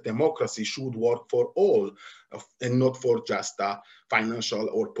citizens, that democracy should work for all and not for just financial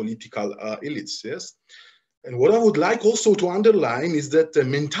or political elites, yes? And what I would like also to underline is that the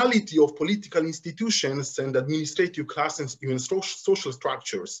mentality of political institutions and administrative class and even social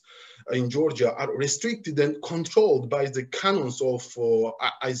structures in Georgia are restricted and controlled by the canons of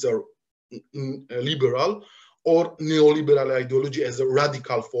either liberal or neoliberal ideology as a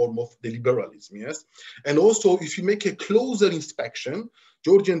radical form of the liberalism, yes? And also, if you make a closer inspection,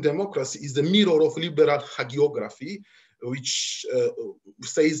 Georgian democracy is the mirror of liberal hagiography, which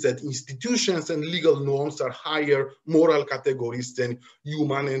says that institutions and legal norms are higher moral categories than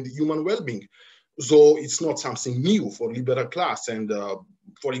human and human well-being. So it's not something new for liberal class, and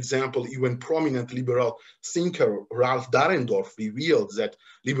For example, even prominent liberal thinker Ralph Dahrendorf revealed that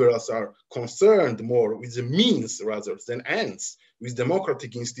liberals are concerned more with the means rather than ends, with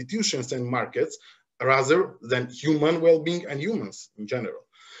democratic institutions and markets rather than human well-being and humans in general.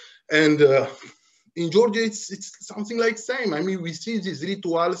 And in Georgia, it's something like same. I mean, we see these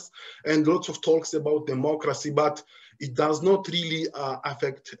rituals and lots of talks about democracy, but it does not really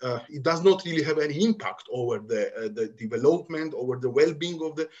affect, it does not really have any impact over the development, over the well-being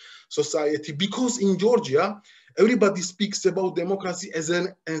of the society, because in Georgia, everybody speaks about democracy as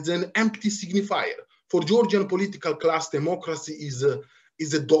an empty signifier. For Georgian political class, democracy is a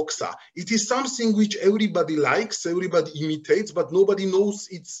doxa. It is something which everybody likes, everybody imitates, but nobody knows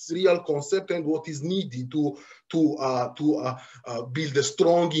its real concept and what is needed to build a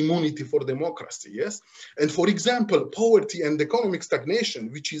strong immunity for democracy, yes? And for example, poverty and economic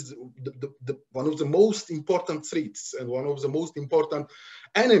stagnation, which is one of the most important threats and one of the most important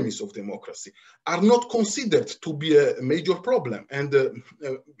enemies of democracy, are not considered to be a major problem. And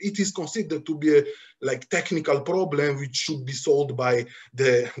it is considered to be a technical problem which should be solved by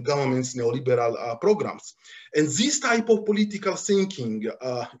the government's neoliberal programs. And this type of political thinking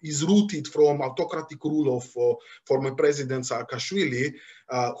is rooted from autocratic rule of former President Saakashvili,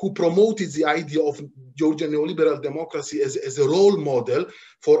 who promoted the idea of Georgian neoliberal democracy as a role model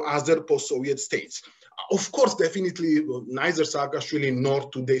for other post-Soviet states. Of course, definitely neither Saakashvili nor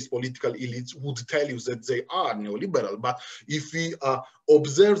today's political elites would tell you that they are neoliberal, but if we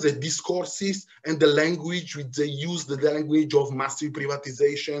observe the discourses and the language which they use, the language of massive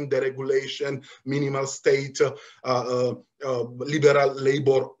privatization, deregulation, minimal state, liberal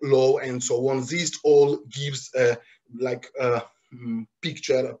labor law, and so on, this all gives a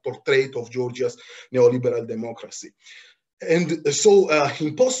picture, a portrait of Georgia's neoliberal democracy. And so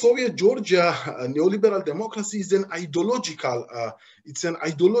in post-Soviet Georgia, neoliberal democracy is an ideological, it's an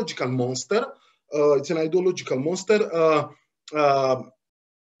ideological monster. It's an ideological monster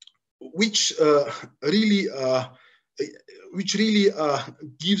which really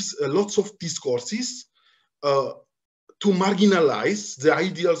gives lots of discourses to marginalize the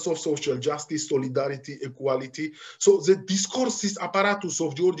ideals of social justice, solidarity, equality. So the discourses apparatus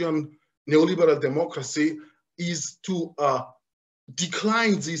of Georgian neoliberal democracy is to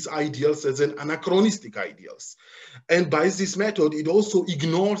decline these ideals as an anachronistic ideals. And by this method, it also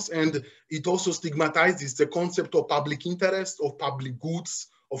ignores and it also stigmatizes the concept of public interest, of public goods,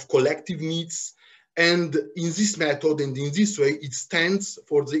 of collective needs. And in this method and in this way, it stands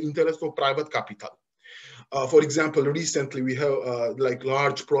for the interest of private capital. For example, recently we have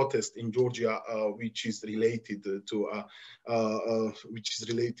large protest in Georgia, which is related to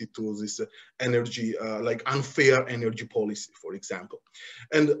this energy, unfair energy policy, for example.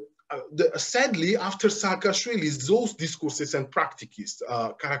 And sadly, after Saakashvili, those discourses and practices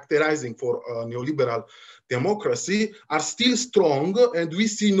characterizing for neoliberal democracy are still strong, and we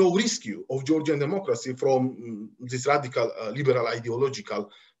see no rescue of Georgian democracy from this radical liberal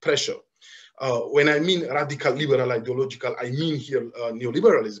ideological pressure. When I mean radical liberal ideological, I mean here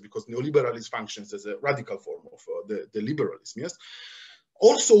neoliberalism, because neoliberalism functions as a radical form of the liberalism, yes?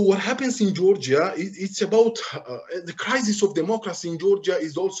 Also, what happens in Georgia, it's about the crisis of democracy in Georgia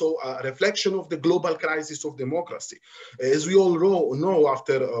is also a reflection of the global crisis of democracy. As we all know,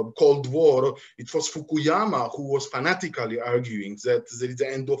 after Cold War, it was Fukuyama who was fanatically arguing that there is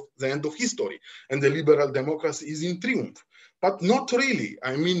the end of history and the liberal democracy is in triumph. But not really.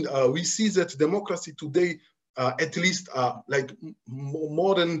 I mean, we see that democracy today, at least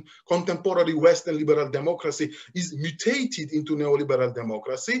modern contemporary Western liberal democracy, is mutated into neoliberal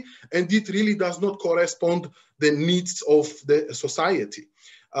democracy, and it really does not correspond the needs of the society.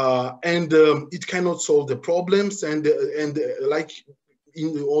 And it cannot solve the problems. And like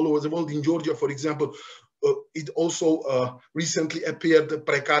in all over the world, in Georgia, for example, it also recently appeared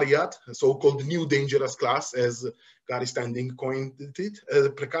precariat, so-called new dangerous class, as Gary Standing coined it.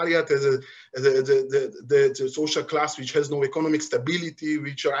 Precariat as the social class which has no economic stability,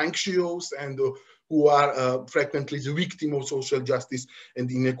 which are anxious and who are frequently the victim of social justice and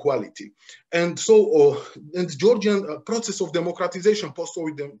inequality. And so, and the Georgian process of democratization,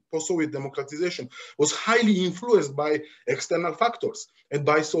 post-Soviet democratization, was highly influenced by external factors and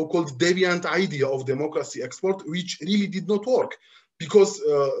by so-called deviant idea of democracy export, which really did not work. Because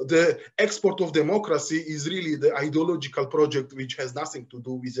the export of democracy is really the ideological project which has nothing to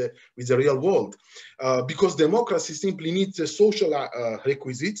do with the real world. Because democracy simply needs the social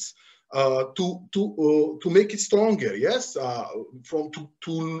requisites to make it stronger, yes?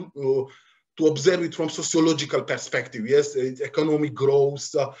 To to observe it from sociological perspective. Yes, it's economic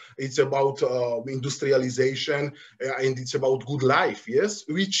growth, it's about industrialization, and it's about good life, yes,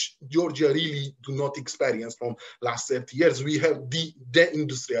 which Georgia really do not experience from last 30 years. We have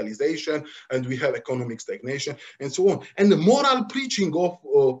deindustrialization, and we have economic stagnation, and so on. And the moral preaching of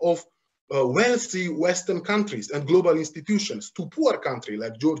wealthy Western countries and global institutions to poor country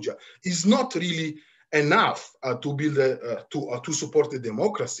like Georgia is not really enough to build to support the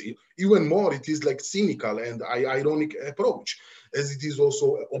democracy. Even more, it is like cynical and ironic approach, as it is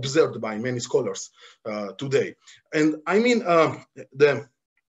also observed by many scholars today. And I mean, of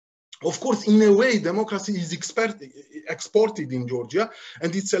course, in a way, democracy is exported in Georgia,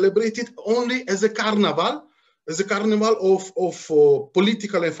 and it's celebrated only as a carnival of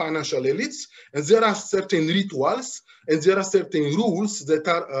political and financial elites. And there are certain rituals and there are certain rules that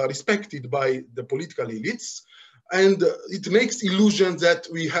are respected by the political elites. And it makes illusion that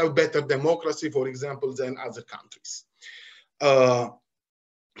we have better democracy, for example, than other countries.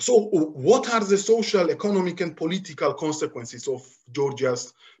 So what are the social, economic, and political consequences of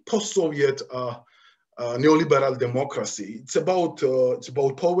Georgia's post-Soviet neoliberal democracy? It's about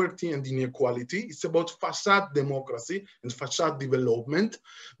poverty and inequality. It's about facade democracy and facade development,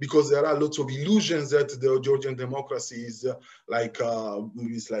 because there are lots of illusions that the Georgian democracy is like a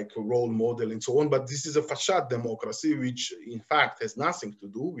role model and so on. But this is a facade democracy, which in fact has nothing to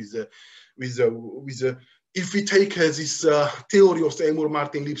do with if we take this theory of Seymour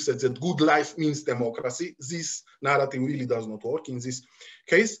Martin Lipset that good life means democracy, this narrative really does not work in this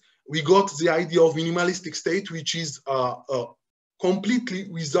case. We got the idea of minimalistic state, which is completely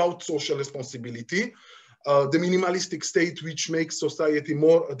without social responsibility. The minimalistic state which makes society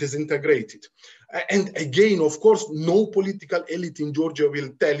more disintegrated. And again, of course, no political elite in Georgia will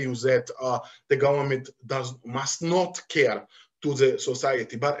tell you that the government must not care to the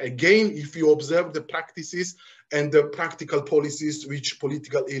society. But again, if you observe the practices and the practical policies which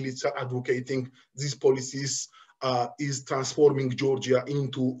political elites are advocating, these policies is transforming Georgia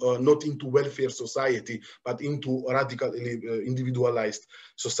into not into welfare society, but into a radical individualized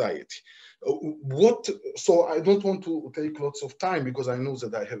society. So I don't want to take lots of time because I know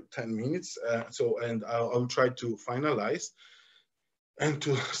that I have 10 minutes. And I'll try to finalize. And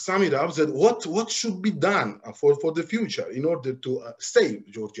to sum it up, that what should be done for the future in order to save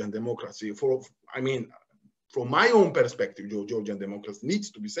Georgian democracy? I mean, from my own perspective, Georgian democracy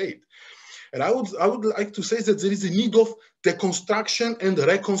needs to be saved. And I would like to say that there is a need of deconstruction and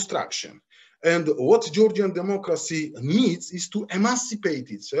reconstruction. And what Georgian democracy needs is to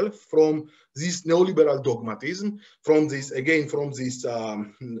emancipate itself from this neoliberal dogmatism, from this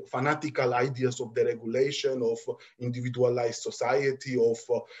fanatical ideas of deregulation, of individualized society, of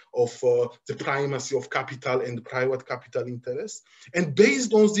the primacy of capital and private capital interests. And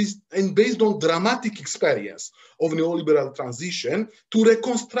based on this, and based on dramatic experience of neoliberal transition, to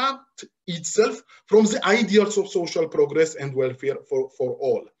reconstruct itself from the ideals of social progress and welfare for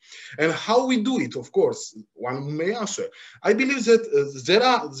all. And how we do it, of course, one may answer. I believe that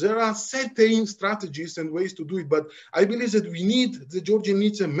there are certain strategies and ways to do it, but I believe that the Georgia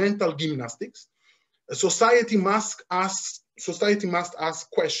needs a mental gymnastics. Society must ask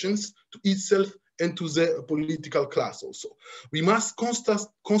questions to itself and to the political class also. We must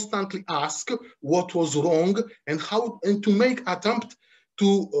constantly ask what was wrong and how, and to make attempt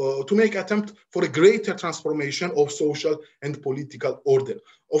for a greater transformation of social and political order.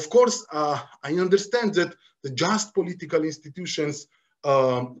 Of course, I understand that the just political institutions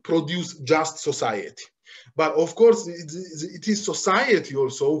produce just society. But of course, it is society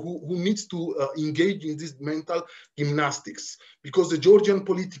also who needs to engage in this mental gymnastics, because the Georgian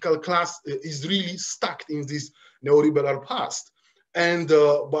political class is really stuck in this neoliberal past. And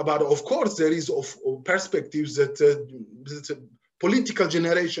but of course, there is perspectives that political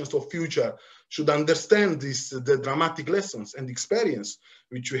generations of future should understand the dramatic lessons and experience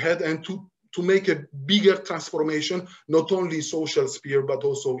which we had, and to make a bigger transformation, not only in social sphere, but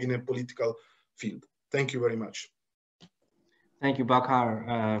also in a political field. Thank you very much. Thank you,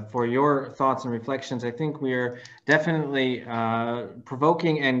 Bakar, for your thoughts and reflections. I think we're definitely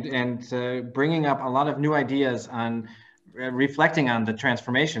provoking and bringing up a lot of new ideas on reflecting on the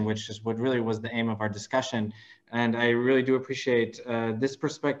transformation, which is what really was the aim of our discussion. And I really do appreciate this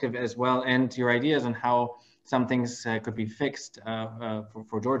perspective as well, and your ideas on how some things could be fixed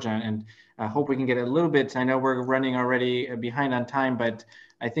for Georgia. And I hope we can get a little bit, I know we're running already behind on time, but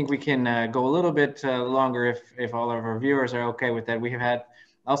I think we can go a little bit longer if all of our viewers are okay with that. We have had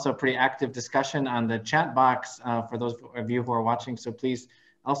also a pretty active discussion on the chat box for those of you who are watching. So please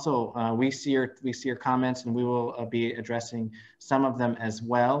also, we see your comments, and we will be addressing some of them as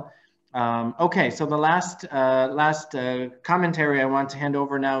well. Okay, so the last commentary I want to hand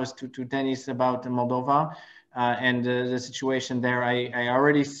over now is to Denis about Moldova and the situation there. I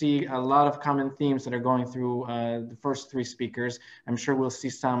already see a lot of common themes that are going through the first three speakers. I'm sure we'll see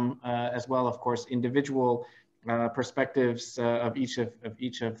some as well, of course, individual perspectives of each of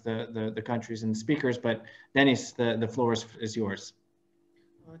the countries and speakers. But Denis, the floor is yours.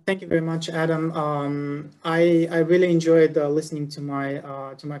 Thank you very much, Adam. I really enjoyed listening to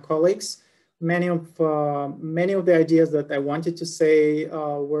my colleagues. Many of the ideas that I wanted to say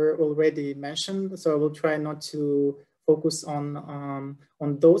were already mentioned, so I will try not to focus on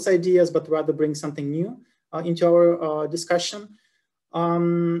those ideas, but rather bring something new into our discussion.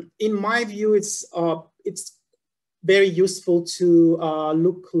 In my view, it's very useful to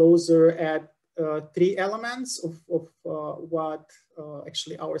look closer at three elements of what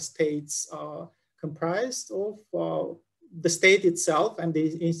actually our states comprised of: the state itself and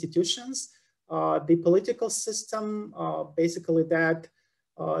the institutions, the political system, basically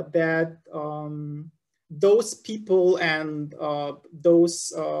those people and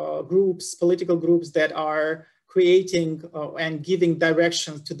those groups, political groups that are creating and giving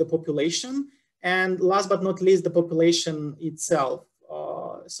direction to the population, and last but not least, the population itself.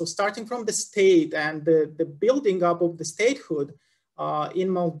 So starting from the state and the building up of the statehood in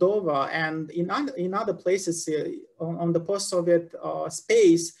Moldova and in other places on the post-Soviet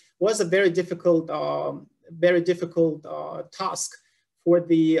space was a very difficult task for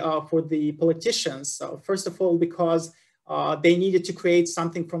the politicians. First of all, because they needed to create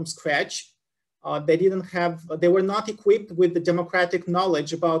something from scratch. They were not equipped with the democratic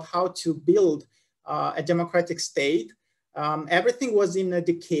knowledge about how to build a democratic state. Everything was in a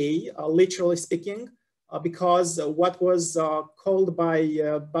decay, literally speaking, because what was called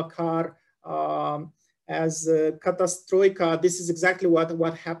by Bakar as katastroika, this is exactly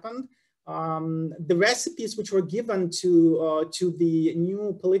what happened. The recipes which were given to the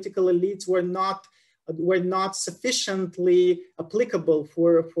new political elites were not sufficiently applicable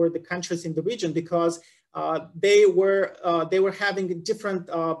for the countries in the region, because they were having a different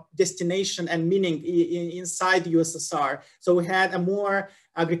destination and meaning inside the USSR. So we had a more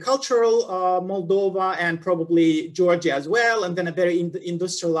agricultural Moldova and probably Georgia as well, and then a very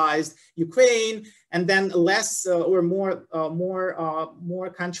industrialized Ukraine, and then less or more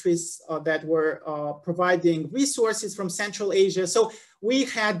countries that were providing resources from Central Asia. So we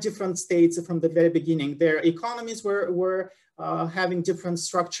had different states from the very beginning. Their economies were having different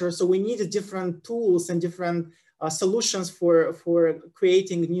structures. So we needed different tools and different solutions for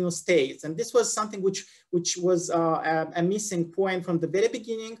creating new states. And this was something which was a missing point from the very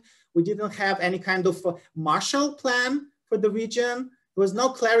beginning. We didn't have any kind of Marshall Plan for the region. There was no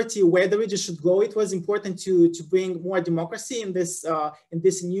clarity where the region should go. It was important to bring more democracy in this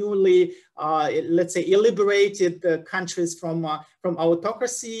newly, let's say, liberated countries from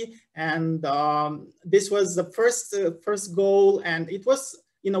autocracy. And this was the first goal, and it was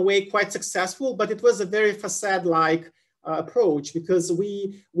in a way quite successful, but it was a very facade-like approach, because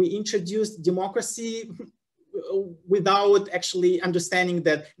we introduced democracy without actually understanding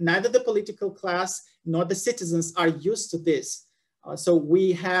that neither the political class nor the citizens are used to this. So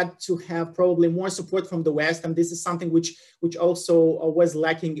we had to have probably more support from the West, and this is something which also was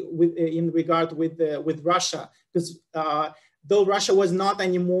lacking in regard with Russia, because though Russia was not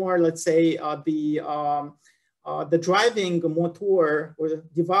anymore, let's say, the driving motor or the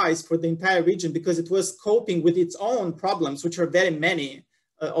device for the entire region, because it was coping with its own problems, which are very many: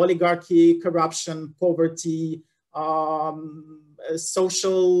 oligarchy, corruption, poverty,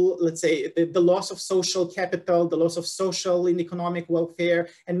 social, let's say, the loss of social capital, the loss of social and economic welfare,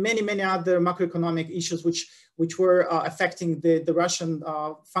 and many other macroeconomic issues which were affecting the Russian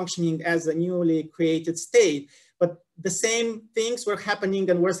functioning as a newly created state. But the same things were happening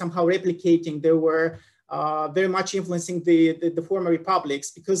and were somehow replicating. They were very much influencing the former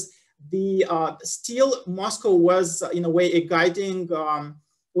republics, because still Moscow was in a way a guiding,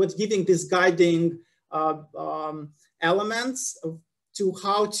 was giving this guiding elements to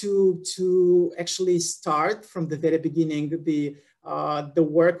how to actually start from the very beginning the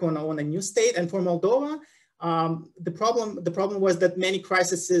work on a new state. And for Moldova, the problem was that many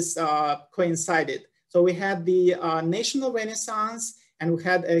crises coincided. So we had the national renaissance, and we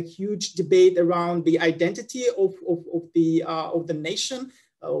had a huge debate around the identity of the nation.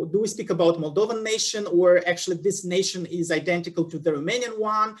 Do we speak about Moldovan nation, or actually this nation is identical to the Romanian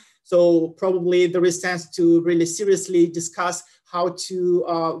one? So probably there is sense to really seriously discuss how to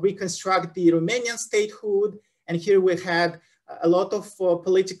reconstruct the Romanian statehood. And here we had a lot of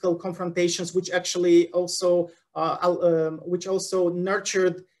political confrontations, which actually also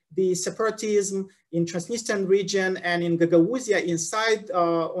nurtured the separatism in Transnistrian region and in Gagauzia inside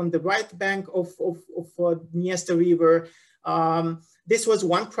on the right bank of Dniester River. This was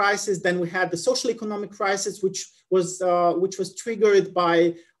one crisis. Then we had the social economic crisis, which was triggered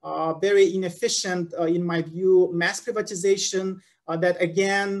by very inefficient, in my view, mass privatization that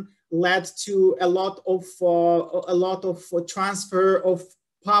again led to a lot of transfer of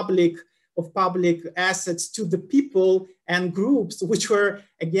public assets to the people and groups, which were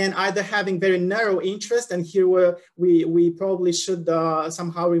again either having very narrow interest, and here we probably should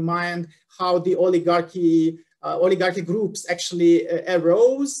somehow remind how the oligarchy groups actually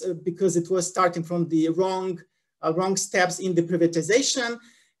arose, because it was starting from the wrong steps in the privatization.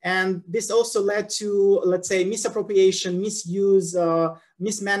 And this also led to, let's say, misappropriation, misuse,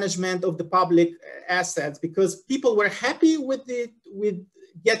 mismanagement of the public assets, because people were happy with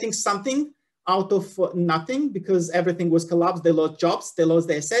getting something out of nothing, because everything was collapsed. They lost jobs, they lost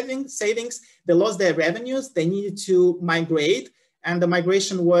their savings, they lost their revenues, they needed to migrate. And the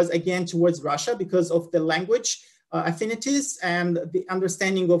migration was again towards Russia because of the language affinities and the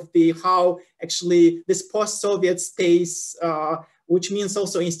understanding of how actually this post-Soviet space, which means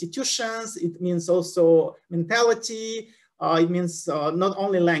also institutions, it means also mentality, it means not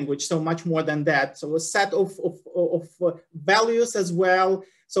only language, so much more than that. So a set of values as well.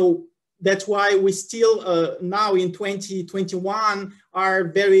 So that's why we still now in 2021 are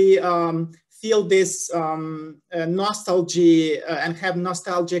very, feel this nostalgia and have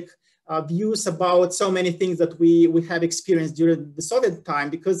nostalgic views about so many things that we have experienced during the Soviet time,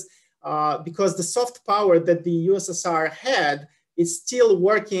 because the soft power that the USSR had is still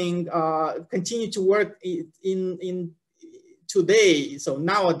working, continue to work in today. So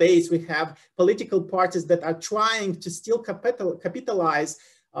nowadays we have political parties that are trying to still capitalize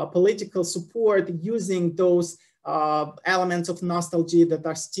political support using those elements of nostalgia that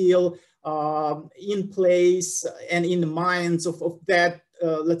are still in place and in the minds of that,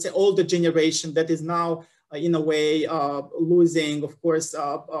 let's say, older generation that is now in a way losing, of course,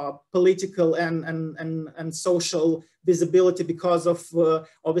 political and social visibility because of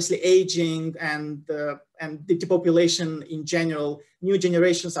obviously aging and the depopulation in general. New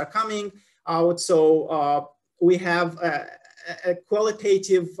generations are coming out, so we have a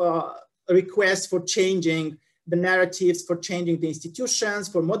qualitative request for changing the narratives, for changing the institutions,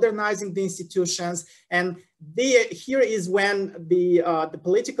 for modernizing the institutions. And here is when the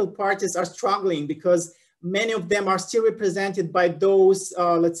political parties are struggling, because many of them are still represented by those,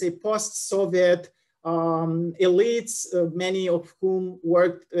 let's say, post-Soviet elites, many of whom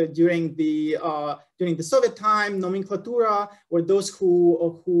worked during the Soviet time, nomenclatura, or those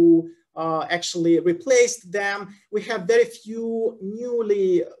who actually replaced them. We have very few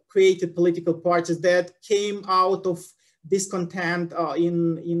newly created political parties that came out of discontent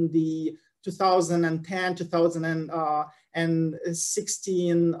in the 2010,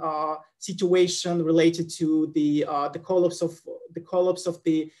 2016 situation related to the collapse of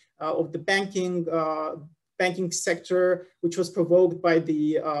the banking sector, which was provoked by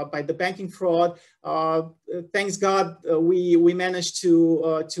the banking fraud. Thanks God, we managed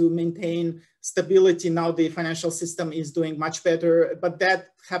to maintain stability. Now the financial system is doing much better, but that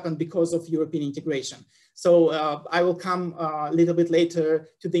happened because of European integration. So I will come a little bit later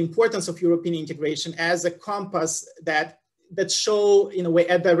to the importance of European integration as a compass that show, in a way,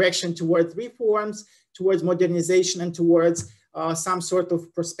 a direction towards reforms, towards modernization, and towards some sort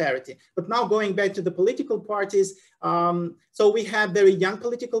of prosperity. But now going back to the political parties, so we have very young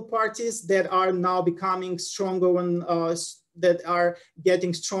political parties that are now becoming stronger and that are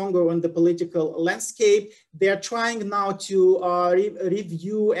getting stronger on the political landscape. They're trying now to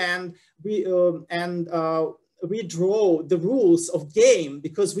review and redraw the rules of game,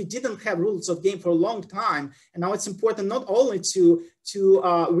 because we didn't have rules of game for a long time. And now it's important not only to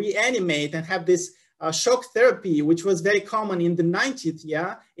reanimate and have this shock therapy, which was very common in the 90s,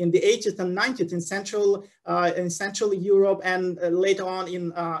 in the 80s and 90s in Central Europe and later on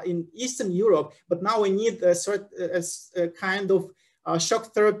in Eastern Europe. But now we need a kind of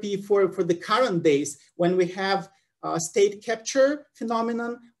shock therapy for the current days, when we have state capture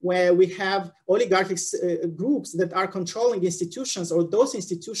phenomenon, where we have oligarchic groups that are controlling institutions, or those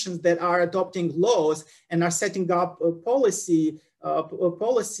institutions that are adopting laws and are setting up policy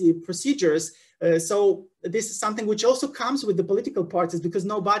procedures. So this is something which also comes with the political parties, because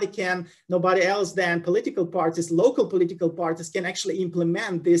nobody else than political parties, local political parties, can actually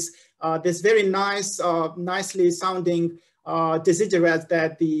implement this very nicely sounding desiderata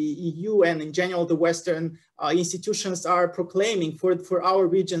that the EU and in general the Western institutions are proclaiming for our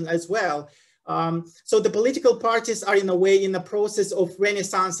region as well. So the political parties are in a way in a process of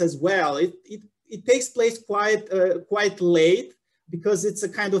renaissance as well. It takes place quite late, because it's a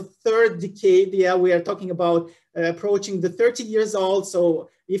kind of third decade. Yeah, we are talking about approaching the 30 years old. So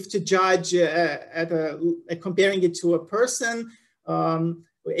if to judge comparing it to a person,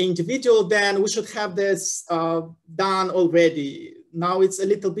 individual, then we should have this done already. Now it's a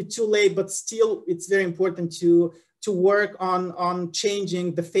little bit too late, but still it's very important to work on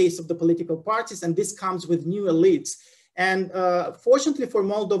changing the face of the political parties, and this comes with new elites. And fortunately for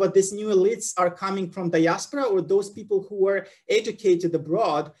Moldova, these new elites are coming from diaspora, or those people who were educated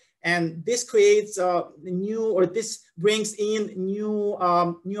abroad. And this creates this brings in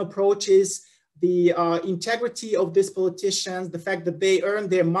new approaches, the integrity of these politicians, the fact that they earn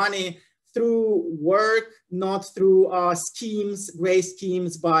their money through work, not through gray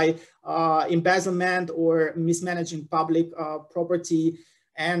schemes by embezzlement or mismanaging public property.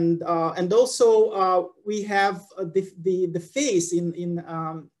 And also we have the face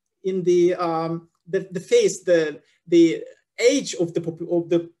the age of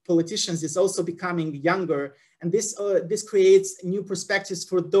the politicians is also becoming younger, and this creates new perspectives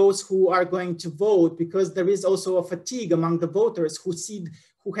for those who are going to vote, because there is also a fatigue among the voters who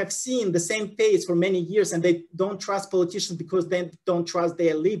have seen the same face for many years, and they don't trust politicians because they don't trust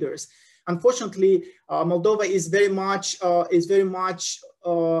their leaders. Unfortunately, Moldova is very much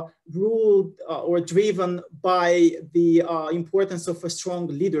ruled or driven by the importance of a strong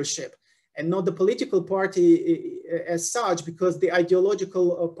leadership, and not the political party as such, because the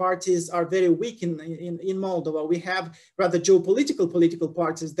ideological parties are very weak in Moldova. We have rather geopolitical political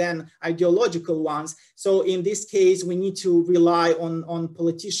parties than ideological ones. So in this case, we need to rely on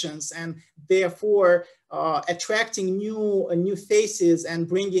politicians, and therefore attracting new faces and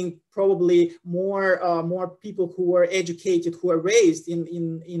bringing probably more people who are educated, who are raised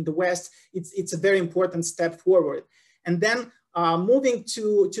in the West. It's a very important step forward. And then moving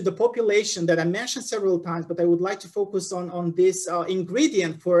to the population that I mentioned several times, but I would like to focus on this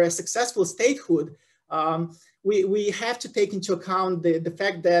ingredient for a successful statehood. We have to take into account the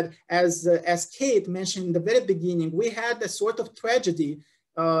fact that, as Kate mentioned in the very beginning, we had a sort of tragedy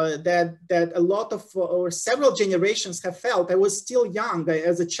that a lot of or several generations have felt. I was still young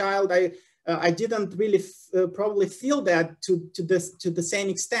as a child. I didn't really probably feel that to the same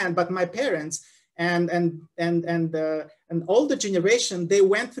extent, but my parents and older generation, they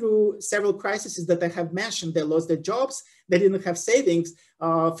went through several crises that I have mentioned. They lost their jobs, they didn't have savings,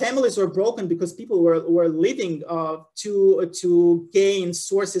 families were broken because people were leaving to gain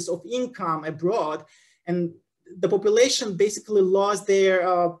sources of income abroad, and the population basically lost their,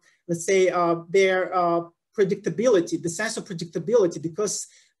 let's say, their predictability, the sense of predictability, because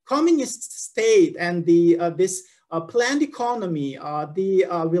communist state and this planned economy, the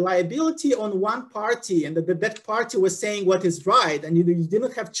reliability on one party, and that party was saying what is right, and you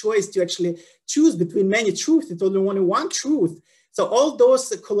didn't have choice to actually choose between many truths. It's only one truth. So all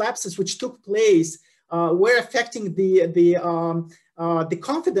those collapses which took place were affecting the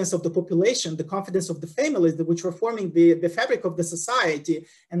confidence of the population, the confidence of the families, which were forming the fabric of the society.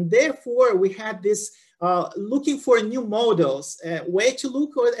 And therefore, we had this looking for new models. Way to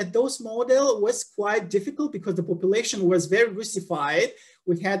look at those models was quite difficult because the population was very Russified.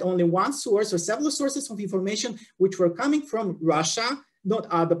 We had only one source or several sources of information which were coming from Russia, not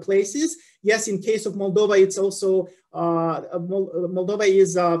other places. Yes, in case of Moldova, it's also, Moldova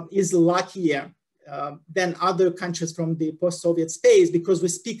is luckier than other countries from the post-Soviet space because we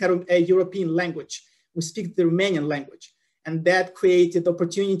speak a European language. We speak the Romanian language. And that created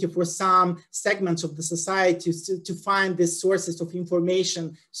opportunity for some segments of the society to find these sources of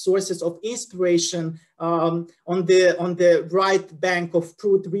information, sources of inspiration on the right bank of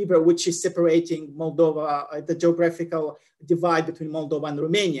Prut River, which is separating Moldova, the geographical divide between Moldova and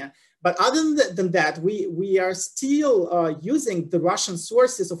Romania. But other than that, we are still using the Russian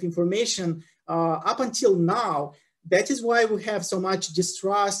sources of information up until now. That is why we have so much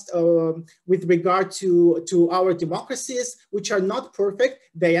distrust with regard to our democracies, which are not perfect.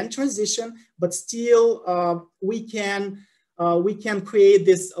 They are in transition, but still we can create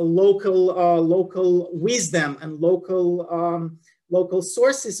this local wisdom and local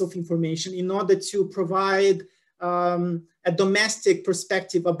sources of information in order to provide a domestic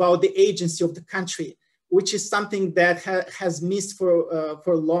perspective about the agency of the country, which is something that has missed for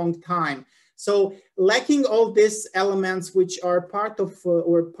a long time. So lacking all these elements, which are part of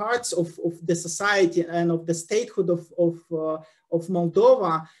or parts of the society and of the statehood of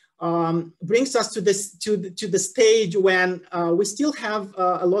Moldova, brings us to the stage when we still have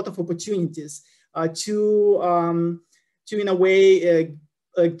a lot of opportunities to in a way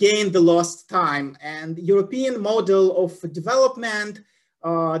gain the lost time. And European model of development,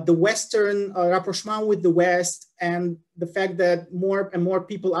 the Western rapprochement with the West, and the fact that more and more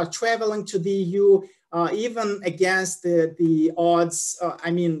people are traveling to the EU, even against the odds,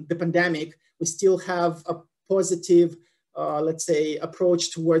 I mean, the pandemic, we still have a positive, let's say,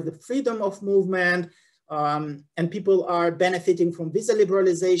 approach toward the freedom of movement, and people are benefiting from visa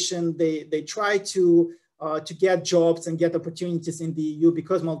liberalization. They try to get jobs and get opportunities in the EU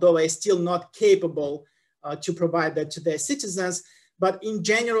because Moldova is still not capable to provide that to their citizens. But in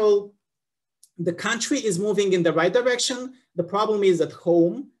general, the country is moving in the right direction. The problem is at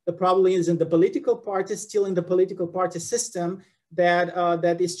home. The problem is in the political party, still in the political party system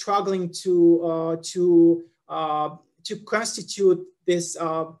that is struggling to constitute this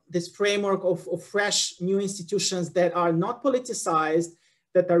framework of fresh new institutions that are not politicized,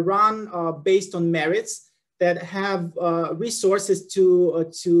 that are run based on merits, that have resources to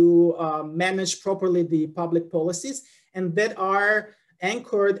manage properly the public policies, and that are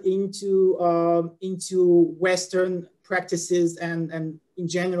anchored into Western practices and in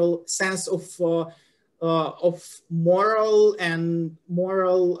general sense of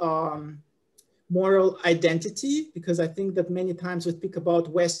moral identity, because I think that many times we speak about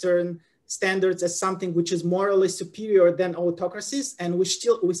Western standards as something which is morally superior than autocracies, and we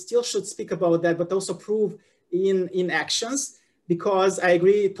still should speak about that, but also prove in actions, because I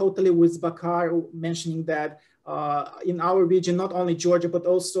agree totally with Bakar mentioning that in our region, not only Georgia, but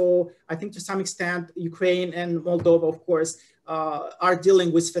also I think to some extent Ukraine and Moldova, of course, are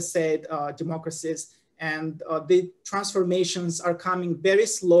dealing with facade democracies, and the transformations are coming very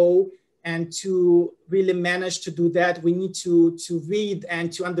slow. And to really manage to do that, we need to read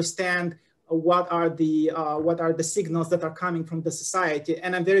and to understand what are the signals that are coming from the society.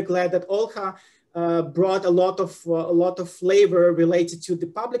 And I'm very glad that Olga brought a lot of flavor related to the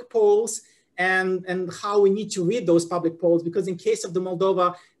public polls and how we need to read those public polls, because in case of the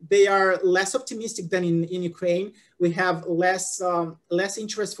Moldova, they are less optimistic than in Ukraine. We have less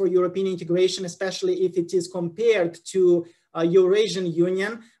interest for European integration, especially if it is compared to Eurasian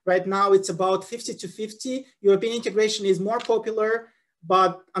Union. Right now, it's about 50-50. European integration is more popular,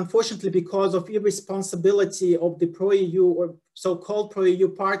 but unfortunately, because of irresponsibility of the pro-EU or so-called pro-EU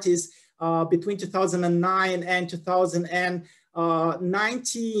parties between 2009 and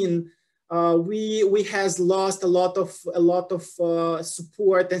 2019, we has lost a lot of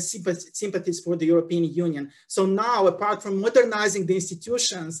support and sympathies for the European Union. So now, apart from modernizing the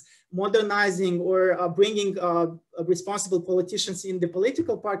institutions, modernizing or bringing responsible politicians in the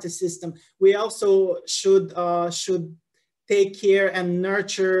political party system, we also should take care and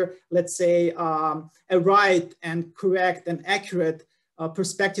nurture, let's say, a right and correct and accurate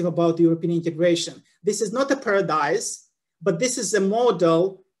perspective about the European integration. This is not a paradise, but this is a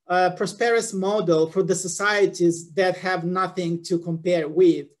model, prosperous model for the societies that have nothing to compare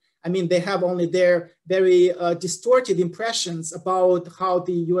with. I mean, they have only their very distorted impressions about how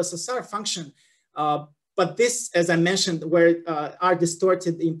the USSR functioned. But this, as I mentioned, are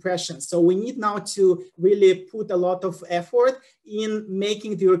distorted impressions. So we need now to really put a lot of effort in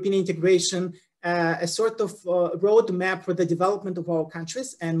making the European integration a sort of roadmap for the development of our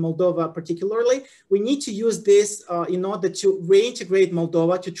countries, and Moldova particularly. We need to use this in order to reintegrate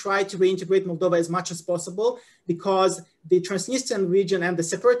Moldova, to try to reintegrate Moldova as much as possible, because the Transnistrian region and the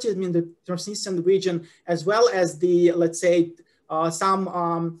separatism in the Transnistrian region, as well as the, let's say,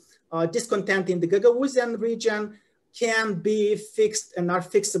 some discontent in the Gagauzian region, can be fixed and are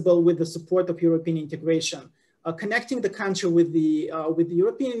fixable with the support of European integration. Connecting the country with the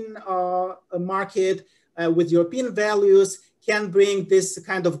European market, with European values, can bring this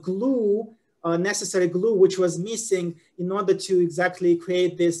kind of glue, necessary glue, which was missing in order to exactly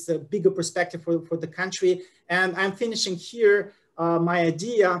create this bigger perspective for the country. And I'm finishing here my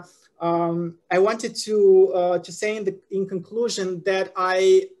idea. I wanted to say in conclusion that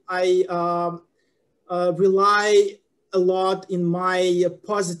I rely a lot in my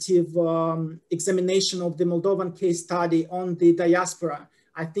positive examination of the Moldovan case study on the diaspora.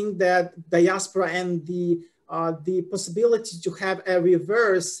 I think that diaspora and the possibility to have a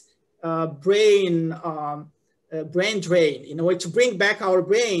reverse brain drain, in a way to bring back our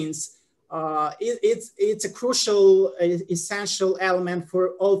brains, it's a crucial, essential element for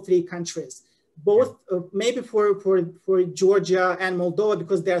all three countries. Both maybe for Georgia and Moldova,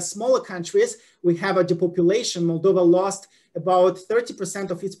 because they are smaller countries. We have a depopulation. Moldova lost about 30%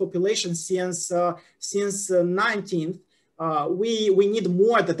 of its population since 19th. We need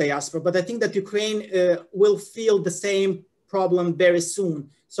more the diaspora, but I think that Ukraine will feel the same problem very soon.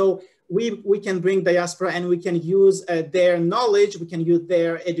 So we can bring diaspora and we can use their knowledge, we can use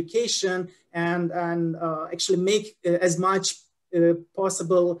their education, and actually make as much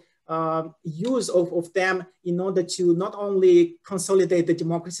possible use of them in order to not only consolidate the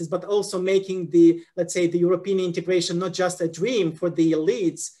democracies, but also making the, let's say, the European integration not just a dream for the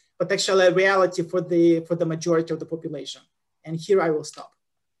elites, but actually a reality for the majority of the population. And here I will stop.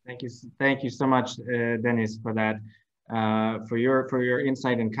 Thank you so much, Denis, for that, for your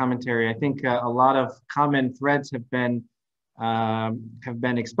insight and commentary. I think a lot of common threads have been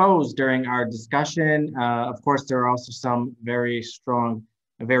exposed during our discussion. Of course, there are also some very strong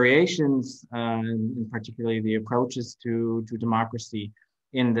variations, in particularly the approaches to democracy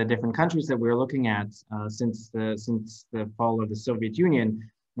in the different countries that we're looking at since the fall of the Soviet Union.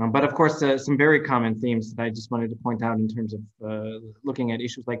 But of course, some very common themes that I just wanted to point out in terms of looking at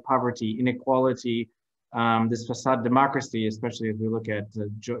issues like poverty, inequality, this facade democracy, especially as we look at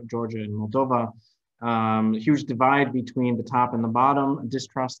Georgia and Moldova, huge divide between the top and the bottom,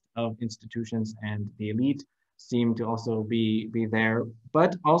 distrust of institutions and the elite seem to also be there.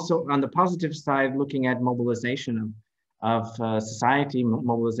 But also on the positive side, looking at mobilization of society,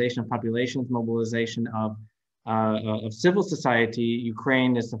 mobilization of populations, mobilization of civil society.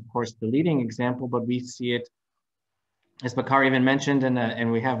 Ukraine is, of course, the leading example, but we see it, as Bakar even mentioned,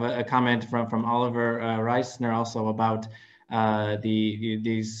 and we have a comment from Oliver Reisner also about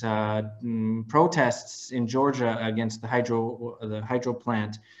these protests in Georgia against the hydro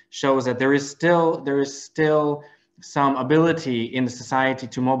plant, shows that there is still some ability in the society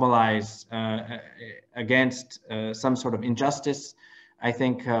to mobilize against some sort of injustice, I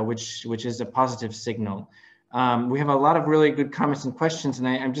think, which is a positive signal. We have a lot of really good comments and questions, and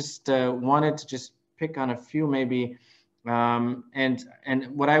I'm just wanted to just pick on a few maybe. And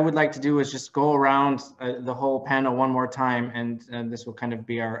what I would like to do is just go around the whole panel one more time, and this will kind of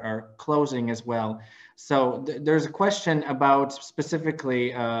be our closing as well. So there's a question about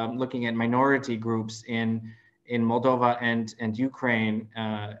specifically looking at minority groups in Moldova and Ukraine,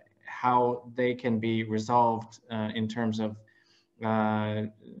 how they can be resolved in terms of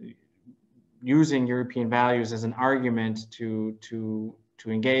using European values as an argument to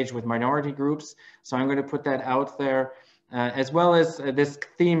engage with minority groups. So I'm going to put that out there, as well as this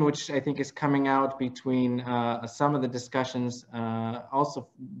theme, which I think is coming out between some of the discussions. Also,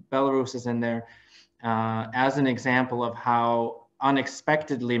 Belarus is in there as an example of how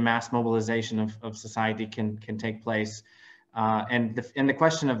unexpectedly mass mobilization of society can take place, and the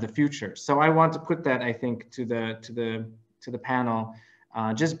question of the future. So I want to put that, I think, to the panel.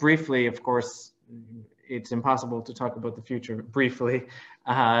 Just briefly, of course, it's impossible to talk about the future briefly,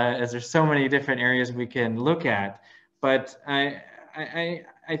 as there's so many different areas we can look at. But I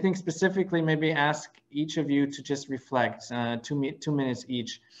think specifically maybe ask each of you to just reflect 2 minutes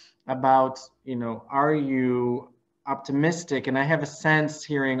each about, are you optimistic? And I have a sense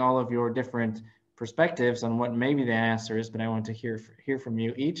hearing all of your different perspectives on what maybe the answer is, but I want to hear from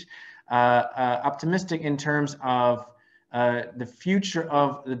you each. Optimistic in terms of the future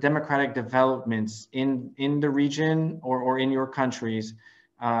of the democratic developments in the region or in your countries,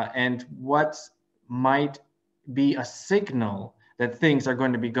 and what might be a signal that things are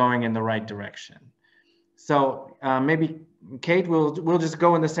going to be going in the right direction. So maybe Kate, we'll just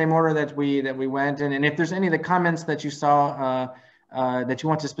go in the same order that we went, and if there's any of the comments that you saw that you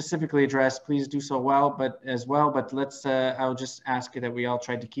want to specifically address, please do so but let's I'll just ask that we all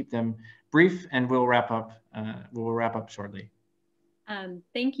try to keep them brief, and we'll wrap up shortly.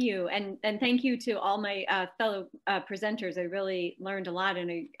 Thank you, and thank you to all my fellow presenters. I really learned a lot,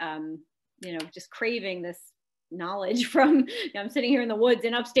 and I just craving this knowledge from, I'm sitting here in the woods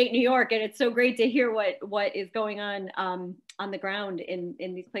in upstate New York, and it's so great to hear what is going on the ground in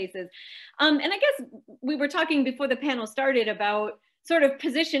these places. And I guess we were talking before the panel started about sort of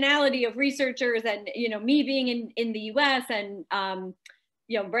positionality of researchers, and me being in the US and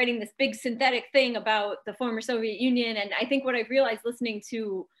writing this big synthetic thing about the former Soviet Union. And I think what I've realized listening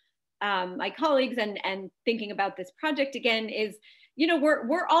to my colleagues and thinking about this project again is,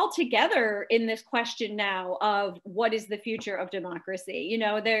 we're all together in this question now of what is the future of democracy.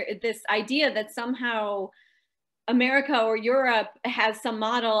 This idea that somehow America or Europe has some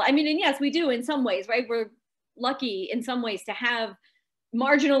model. I mean, and yes, we do in some ways, right? We're lucky in some ways to have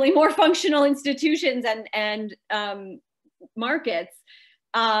marginally more functional institutions and markets.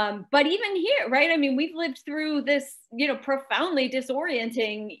 But even here, right? I mean, we've lived through this, profoundly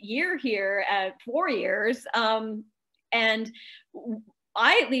disorienting year here at 4 years. And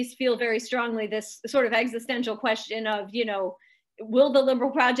I at least feel very strongly this sort of existential question of, will the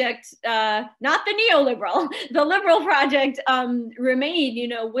liberal project, not the neoliberal, the liberal project remain? You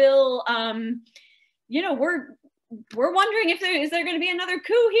know, will, you know, we're wondering if is there going to be another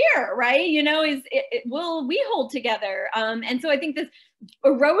coup here, right? You know, will we hold together? And so I think this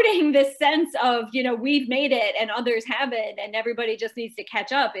eroding this sense of, you know, we've made it and others haven't and everybody just needs to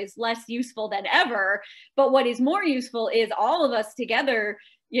catch up is less useful than ever. But what is more useful is all of us together,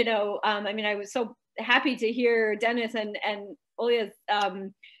 you know. I mean, I was so happy to hear Denis and Olga's,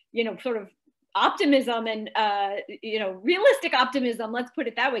 you know, sort of optimism and, you know, realistic optimism, let's put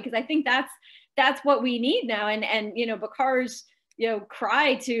it that way, because I think that's what we need now. And you know, Bakar's, you know,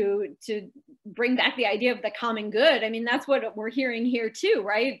 cry to bring back the idea of the common good. I mean, that's what we're hearing here too,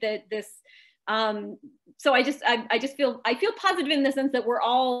 right? That this, so I just feel positive in the sense that we're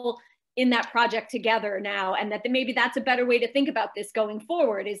all in that project together now, and that maybe that's a better way to think about this going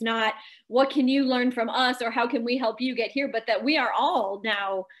forward, is not what can you learn from us or how can we help you get here, but that we are all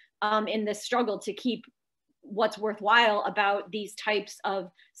now in this struggle to keep what's worthwhile about these types of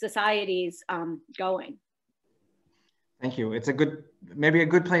societies going. Thank you. It's maybe a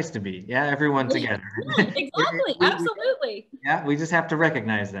good place to be. Yeah, everyone together. Yeah, exactly, absolutely. Yeah, we just have to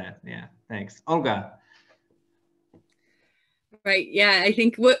recognize that. Yeah, thanks. Olga. Right, yeah, I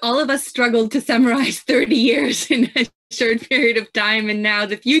think all of us struggled to summarize 30 years in a short period of time, and now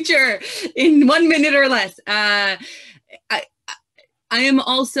the future in 1 minute or less. I am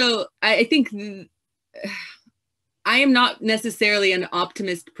also, I think, I am not necessarily an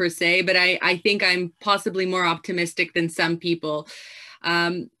optimist per se, but I think I'm possibly more optimistic than some people.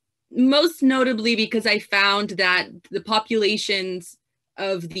 Most notably because I found that the populations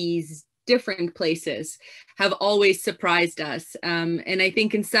of these different places have always surprised us, and I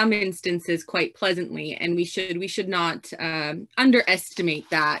think in some instances quite pleasantly, and we should not underestimate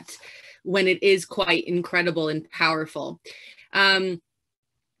that when it is quite incredible and powerful. And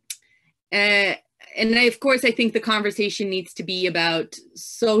of course, I think the conversation needs to be about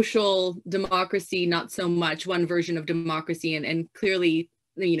social democracy, not so much one version of democracy. And clearly,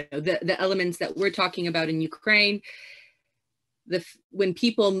 you know, the elements that we're talking about in Ukraine, when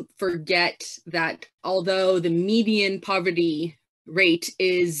people forget that although the median poverty rate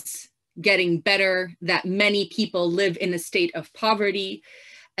is getting better, that many people live in a state of poverty,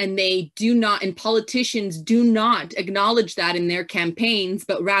 and they do not, and politicians do not acknowledge that in their campaigns,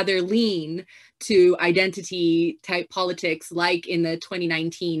 but rather lean to identity type politics, like in the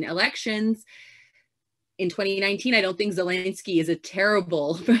 2019 elections. In 2019, I don't think Zelensky is a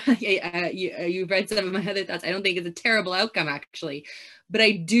terrible, you've read some of my other thoughts, I don't think it's a terrible outcome actually, but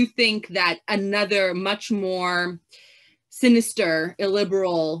I do think that another much more sinister,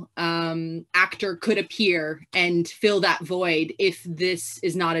 illiberal actor could appear and fill that void if this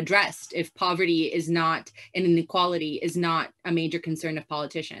is not addressed, if poverty is not, and inequality is not a major concern of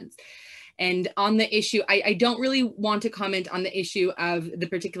politicians. And on the issue, I don't really want to comment on the issue of the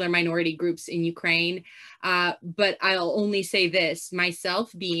particular minority groups in Ukraine, but I'll only say this,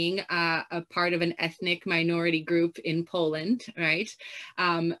 myself being a part of an ethnic minority group in Poland, right?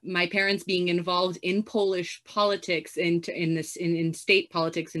 My parents being involved in Polish politics, in state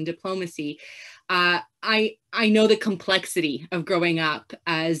politics and diplomacy, I know the complexity of growing up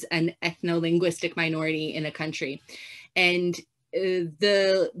as an ethno-linguistic minority in a country. And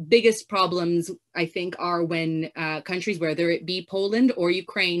the biggest problems, I think, are when countries, whether it be Poland or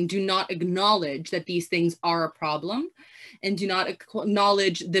Ukraine, do not acknowledge that these things are a problem and do not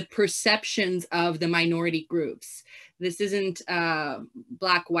acknowledge the perceptions of the minority groups. This isn't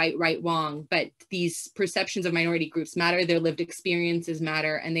black, white, right, wrong, but these perceptions of minority groups matter, their lived experiences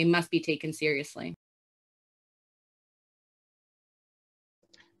matter, and they must be taken seriously.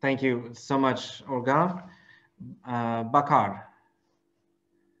 Thank you so much, Olga. Bakar.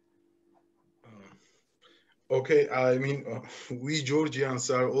 Okay, I mean, we Georgians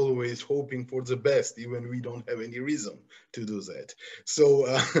are always hoping for the best, even we don't have any reason to do that. So,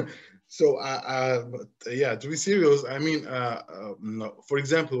 yeah, to be serious, I mean, no. For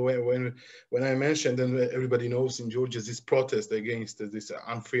example, when I mentioned, and everybody knows in Georgia, this protest against this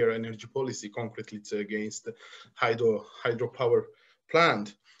unfair energy policy, concretely it's against the hydropower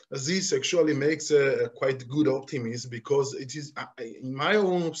plant. This actually makes a quite good optimism, because it is, in my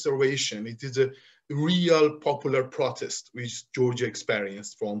own observation, it is a real popular protest which Georgia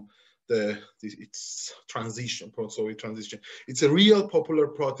experienced from its transition, post-Soviet transition. It's a real popular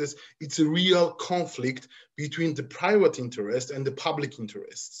protest. It's a real conflict between the private interest and the public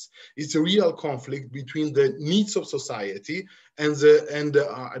interests. It's a real conflict between the needs of society and the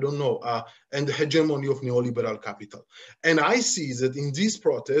hegemony of neoliberal capital. And I see that in this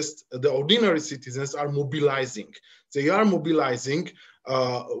protest, the ordinary citizens are mobilizing They are mobilizing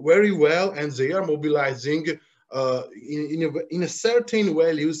very well, and they are mobilizing in a certain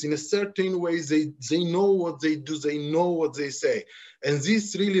values, in a certain way. They know what they do, they know what they say, and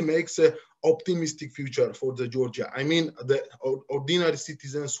this really makes a optimistic future for the Georgia. I mean, the ordinary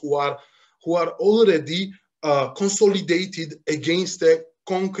citizens who are already consolidated against a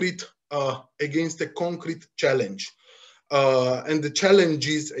concrete challenge. And the challenge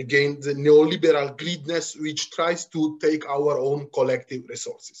is, again, the neoliberal greediness, which tries to take our own collective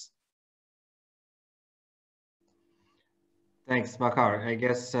resources. Thanks, Bakar. I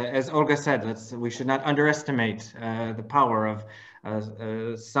guess, as Olga said, we should not underestimate the power of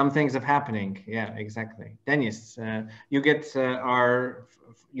some things of happening. Yeah, exactly. Denis, you get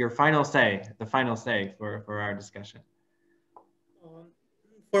your final say, the final say for our discussion.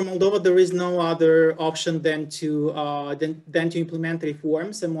 For Moldova, there is no other option than to implement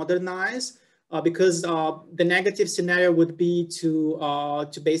reforms and modernize, because the negative scenario would be to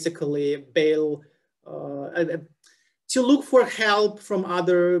basically to look for help from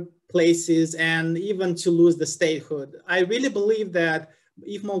other places and even to lose the statehood. I really believe that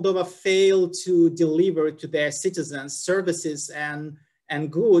if Moldova failed to deliver to their citizens services and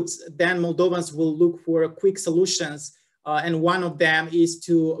goods, then Moldovans will look for quick solutions. And one of them is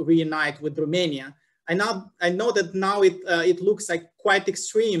to reunite with Romania. I know that now it looks like quite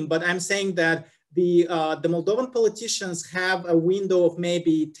extreme, but I'm saying that the Moldovan politicians have a window of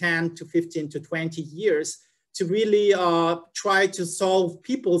maybe 10 to 15 to 20 years to really try to solve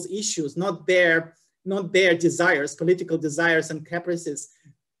people's issues, not their desires, political desires and caprices.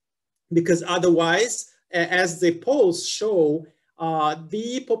 Because otherwise, as the polls show,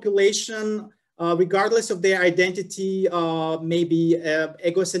 the population, regardless of their identity, maybe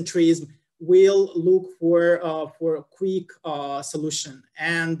egocentrism, will look for a quick solution.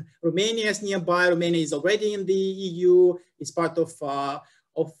 And Romania is nearby. Romania is already in the EU. It's part of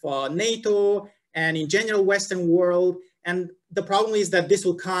NATO and in general Western world. And the problem is that this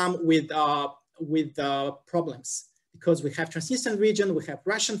will come with problems, because we have Transnistrian region, we have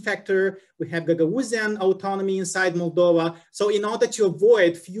Russian factor, we have Gagauzian autonomy inside Moldova. So in order to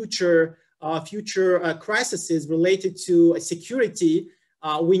avoid future crises related to security,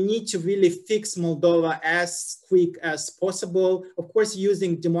 we need to really fix Moldova as quick as possible. Of course,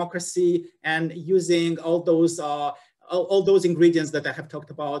 using democracy and using all those ingredients that I have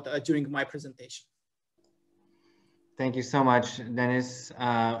talked about during my presentation. Thank you so much, Denis.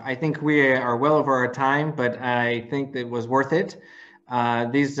 I think we are well over our time, but I think it was worth it.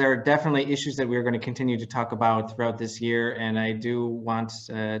 These are definitely issues that we're going to continue to talk about throughout this year. And I do want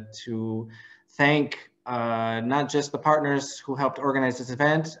to thank not just the partners who helped organize this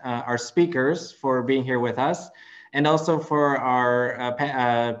event, our speakers for being here with us, and also for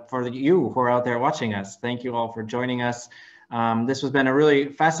you who are out there watching us. Thank you all for joining us. This has been a really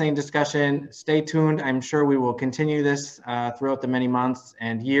fascinating discussion. Stay tuned. I'm sure we will continue this throughout the many months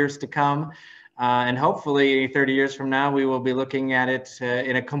and years to come. And hopefully 30 years from now, we will be looking at it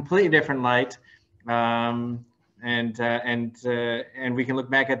in a completely different light. And we can look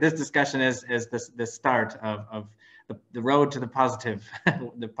back at this discussion as the start of the road to the positive,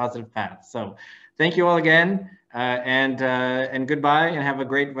 the positive path. So thank you all again, and goodbye, and have a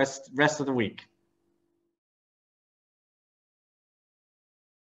great rest of the week.